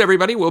stay with us,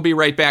 everybody. We'll be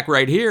right back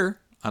right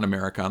here on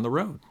America on the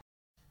Road.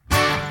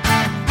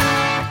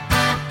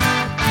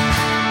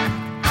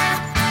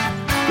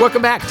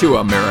 Welcome back to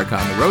America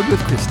on the Road with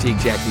Chris Teague,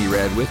 Jackie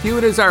Redd with you.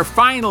 It is our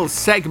final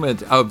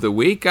segment of the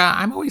week.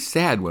 I'm always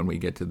sad when we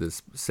get to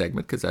this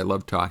segment because I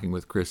love talking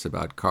with Chris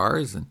about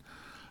cars and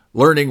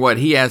learning what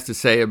he has to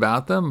say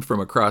about them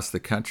from across the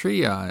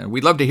country. And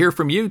we'd love to hear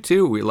from you,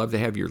 too. We'd love to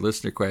have your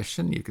listener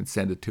question. You can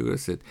send it to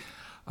us at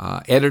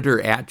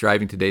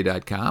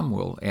editor@drivingtoday.com.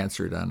 We'll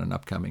answer it on an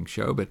upcoming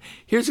show. But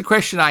here's a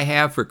question I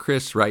have for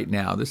Chris right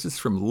now. This is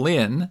from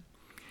Lynn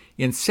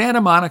in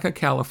Santa Monica,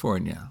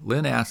 California.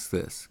 Lynn asks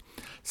this.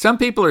 Some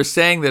people are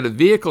saying that a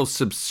vehicle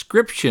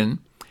subscription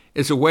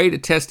is a way to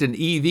test an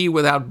EV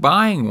without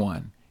buying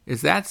one.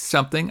 Is that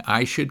something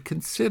I should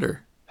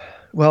consider?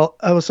 Well,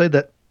 I will say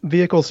that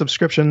vehicle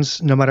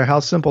subscriptions, no matter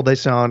how simple they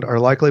sound, are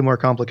likely more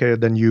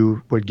complicated than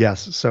you would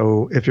guess.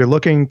 So if you're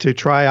looking to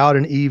try out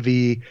an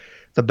EV,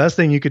 the best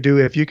thing you could do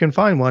if you can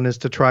find one is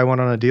to try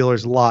one on a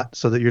dealer's lot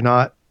so that you're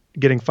not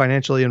getting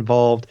financially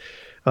involved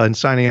in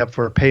signing up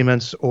for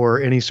payments or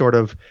any sort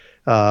of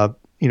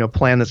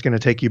plan that's going to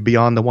take you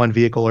beyond the one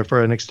vehicle or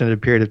for an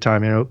extended period of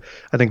time.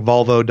 I think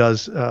Volvo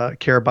does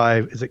Care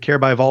by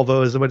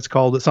Volvo is what it's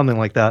called, something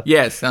like that.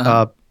 Yes.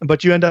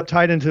 But you end up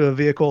tied into a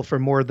vehicle for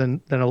more than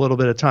a little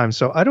bit of time.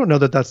 So I don't know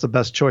that that's the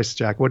best choice,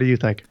 Jack. What do you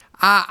think?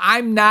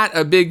 I'm not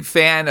a big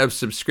fan of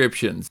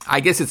subscriptions.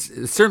 I guess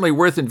it's certainly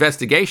worth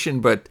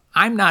investigation, but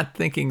I'm not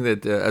thinking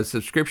that a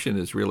subscription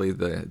is really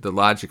the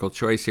logical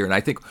choice here. And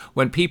I think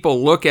when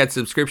people look at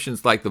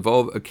subscriptions like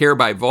the Care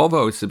by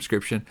Volvo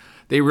subscription,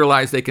 they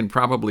realize they can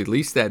probably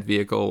lease that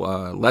vehicle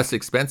less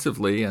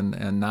expensively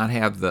and not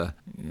have the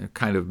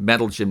kind of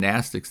mental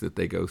gymnastics that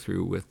they go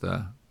through with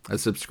a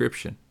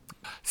subscription.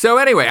 So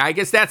anyway, I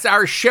guess that's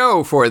our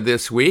show for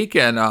this week,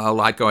 and a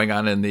lot going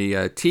on in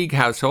the Teague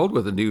household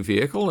with a new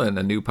vehicle and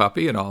a new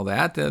puppy and all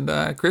that.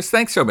 And Chris,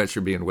 thanks so much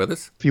for being with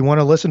us. If you want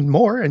to listen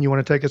more and you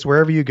want to take us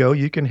wherever you go,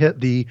 you can hit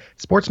the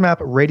SportsMap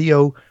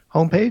Radio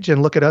homepage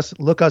and look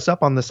us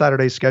up on the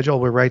Saturday schedule.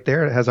 We're right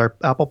there. It has our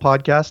Apple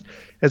podcast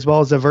as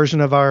well as a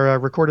version of our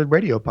recorded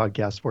radio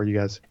podcast for you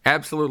guys.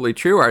 Absolutely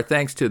true. Our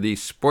thanks to the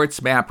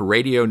SportsMap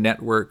Radio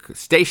Network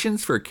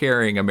stations for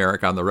carrying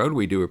America on the Road.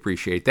 We do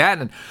appreciate that.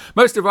 And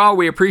most of all,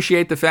 we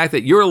appreciate the fact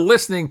that you're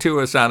listening to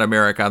us on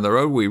America on the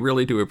Road. We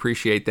really do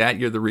appreciate that.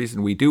 You're the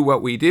reason we do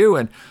what we do.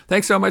 And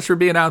thanks so much for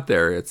being out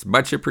there. It's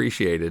much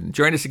appreciated. And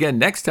join us again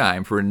next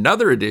time for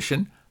another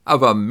edition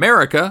of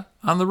America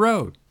on the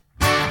Road.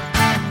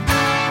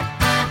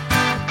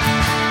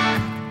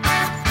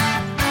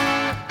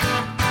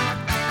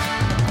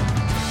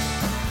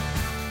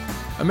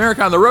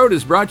 America on the Road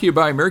is brought to you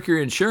by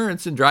Mercury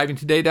Insurance and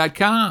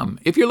DrivingToday.com.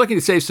 If you're looking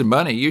to save some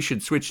money, you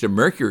should switch to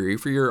Mercury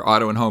for your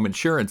auto and home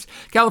insurance.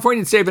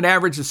 Californians save an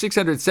average of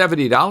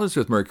 $670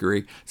 with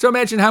Mercury, so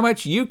imagine how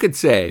much you could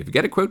save.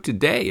 Get a quote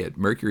today at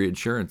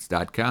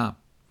MercuryInsurance.com.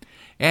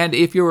 And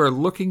if you're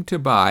looking to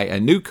buy a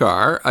new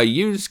car, a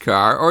used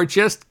car, or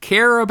just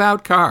care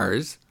about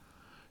cars,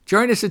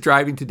 join us at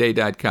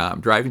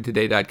DrivingToday.com.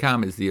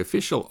 DrivingToday.com is the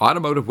official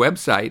automotive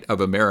website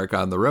of America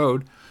on the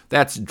Road.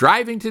 That's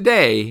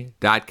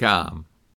DrivingToday.com.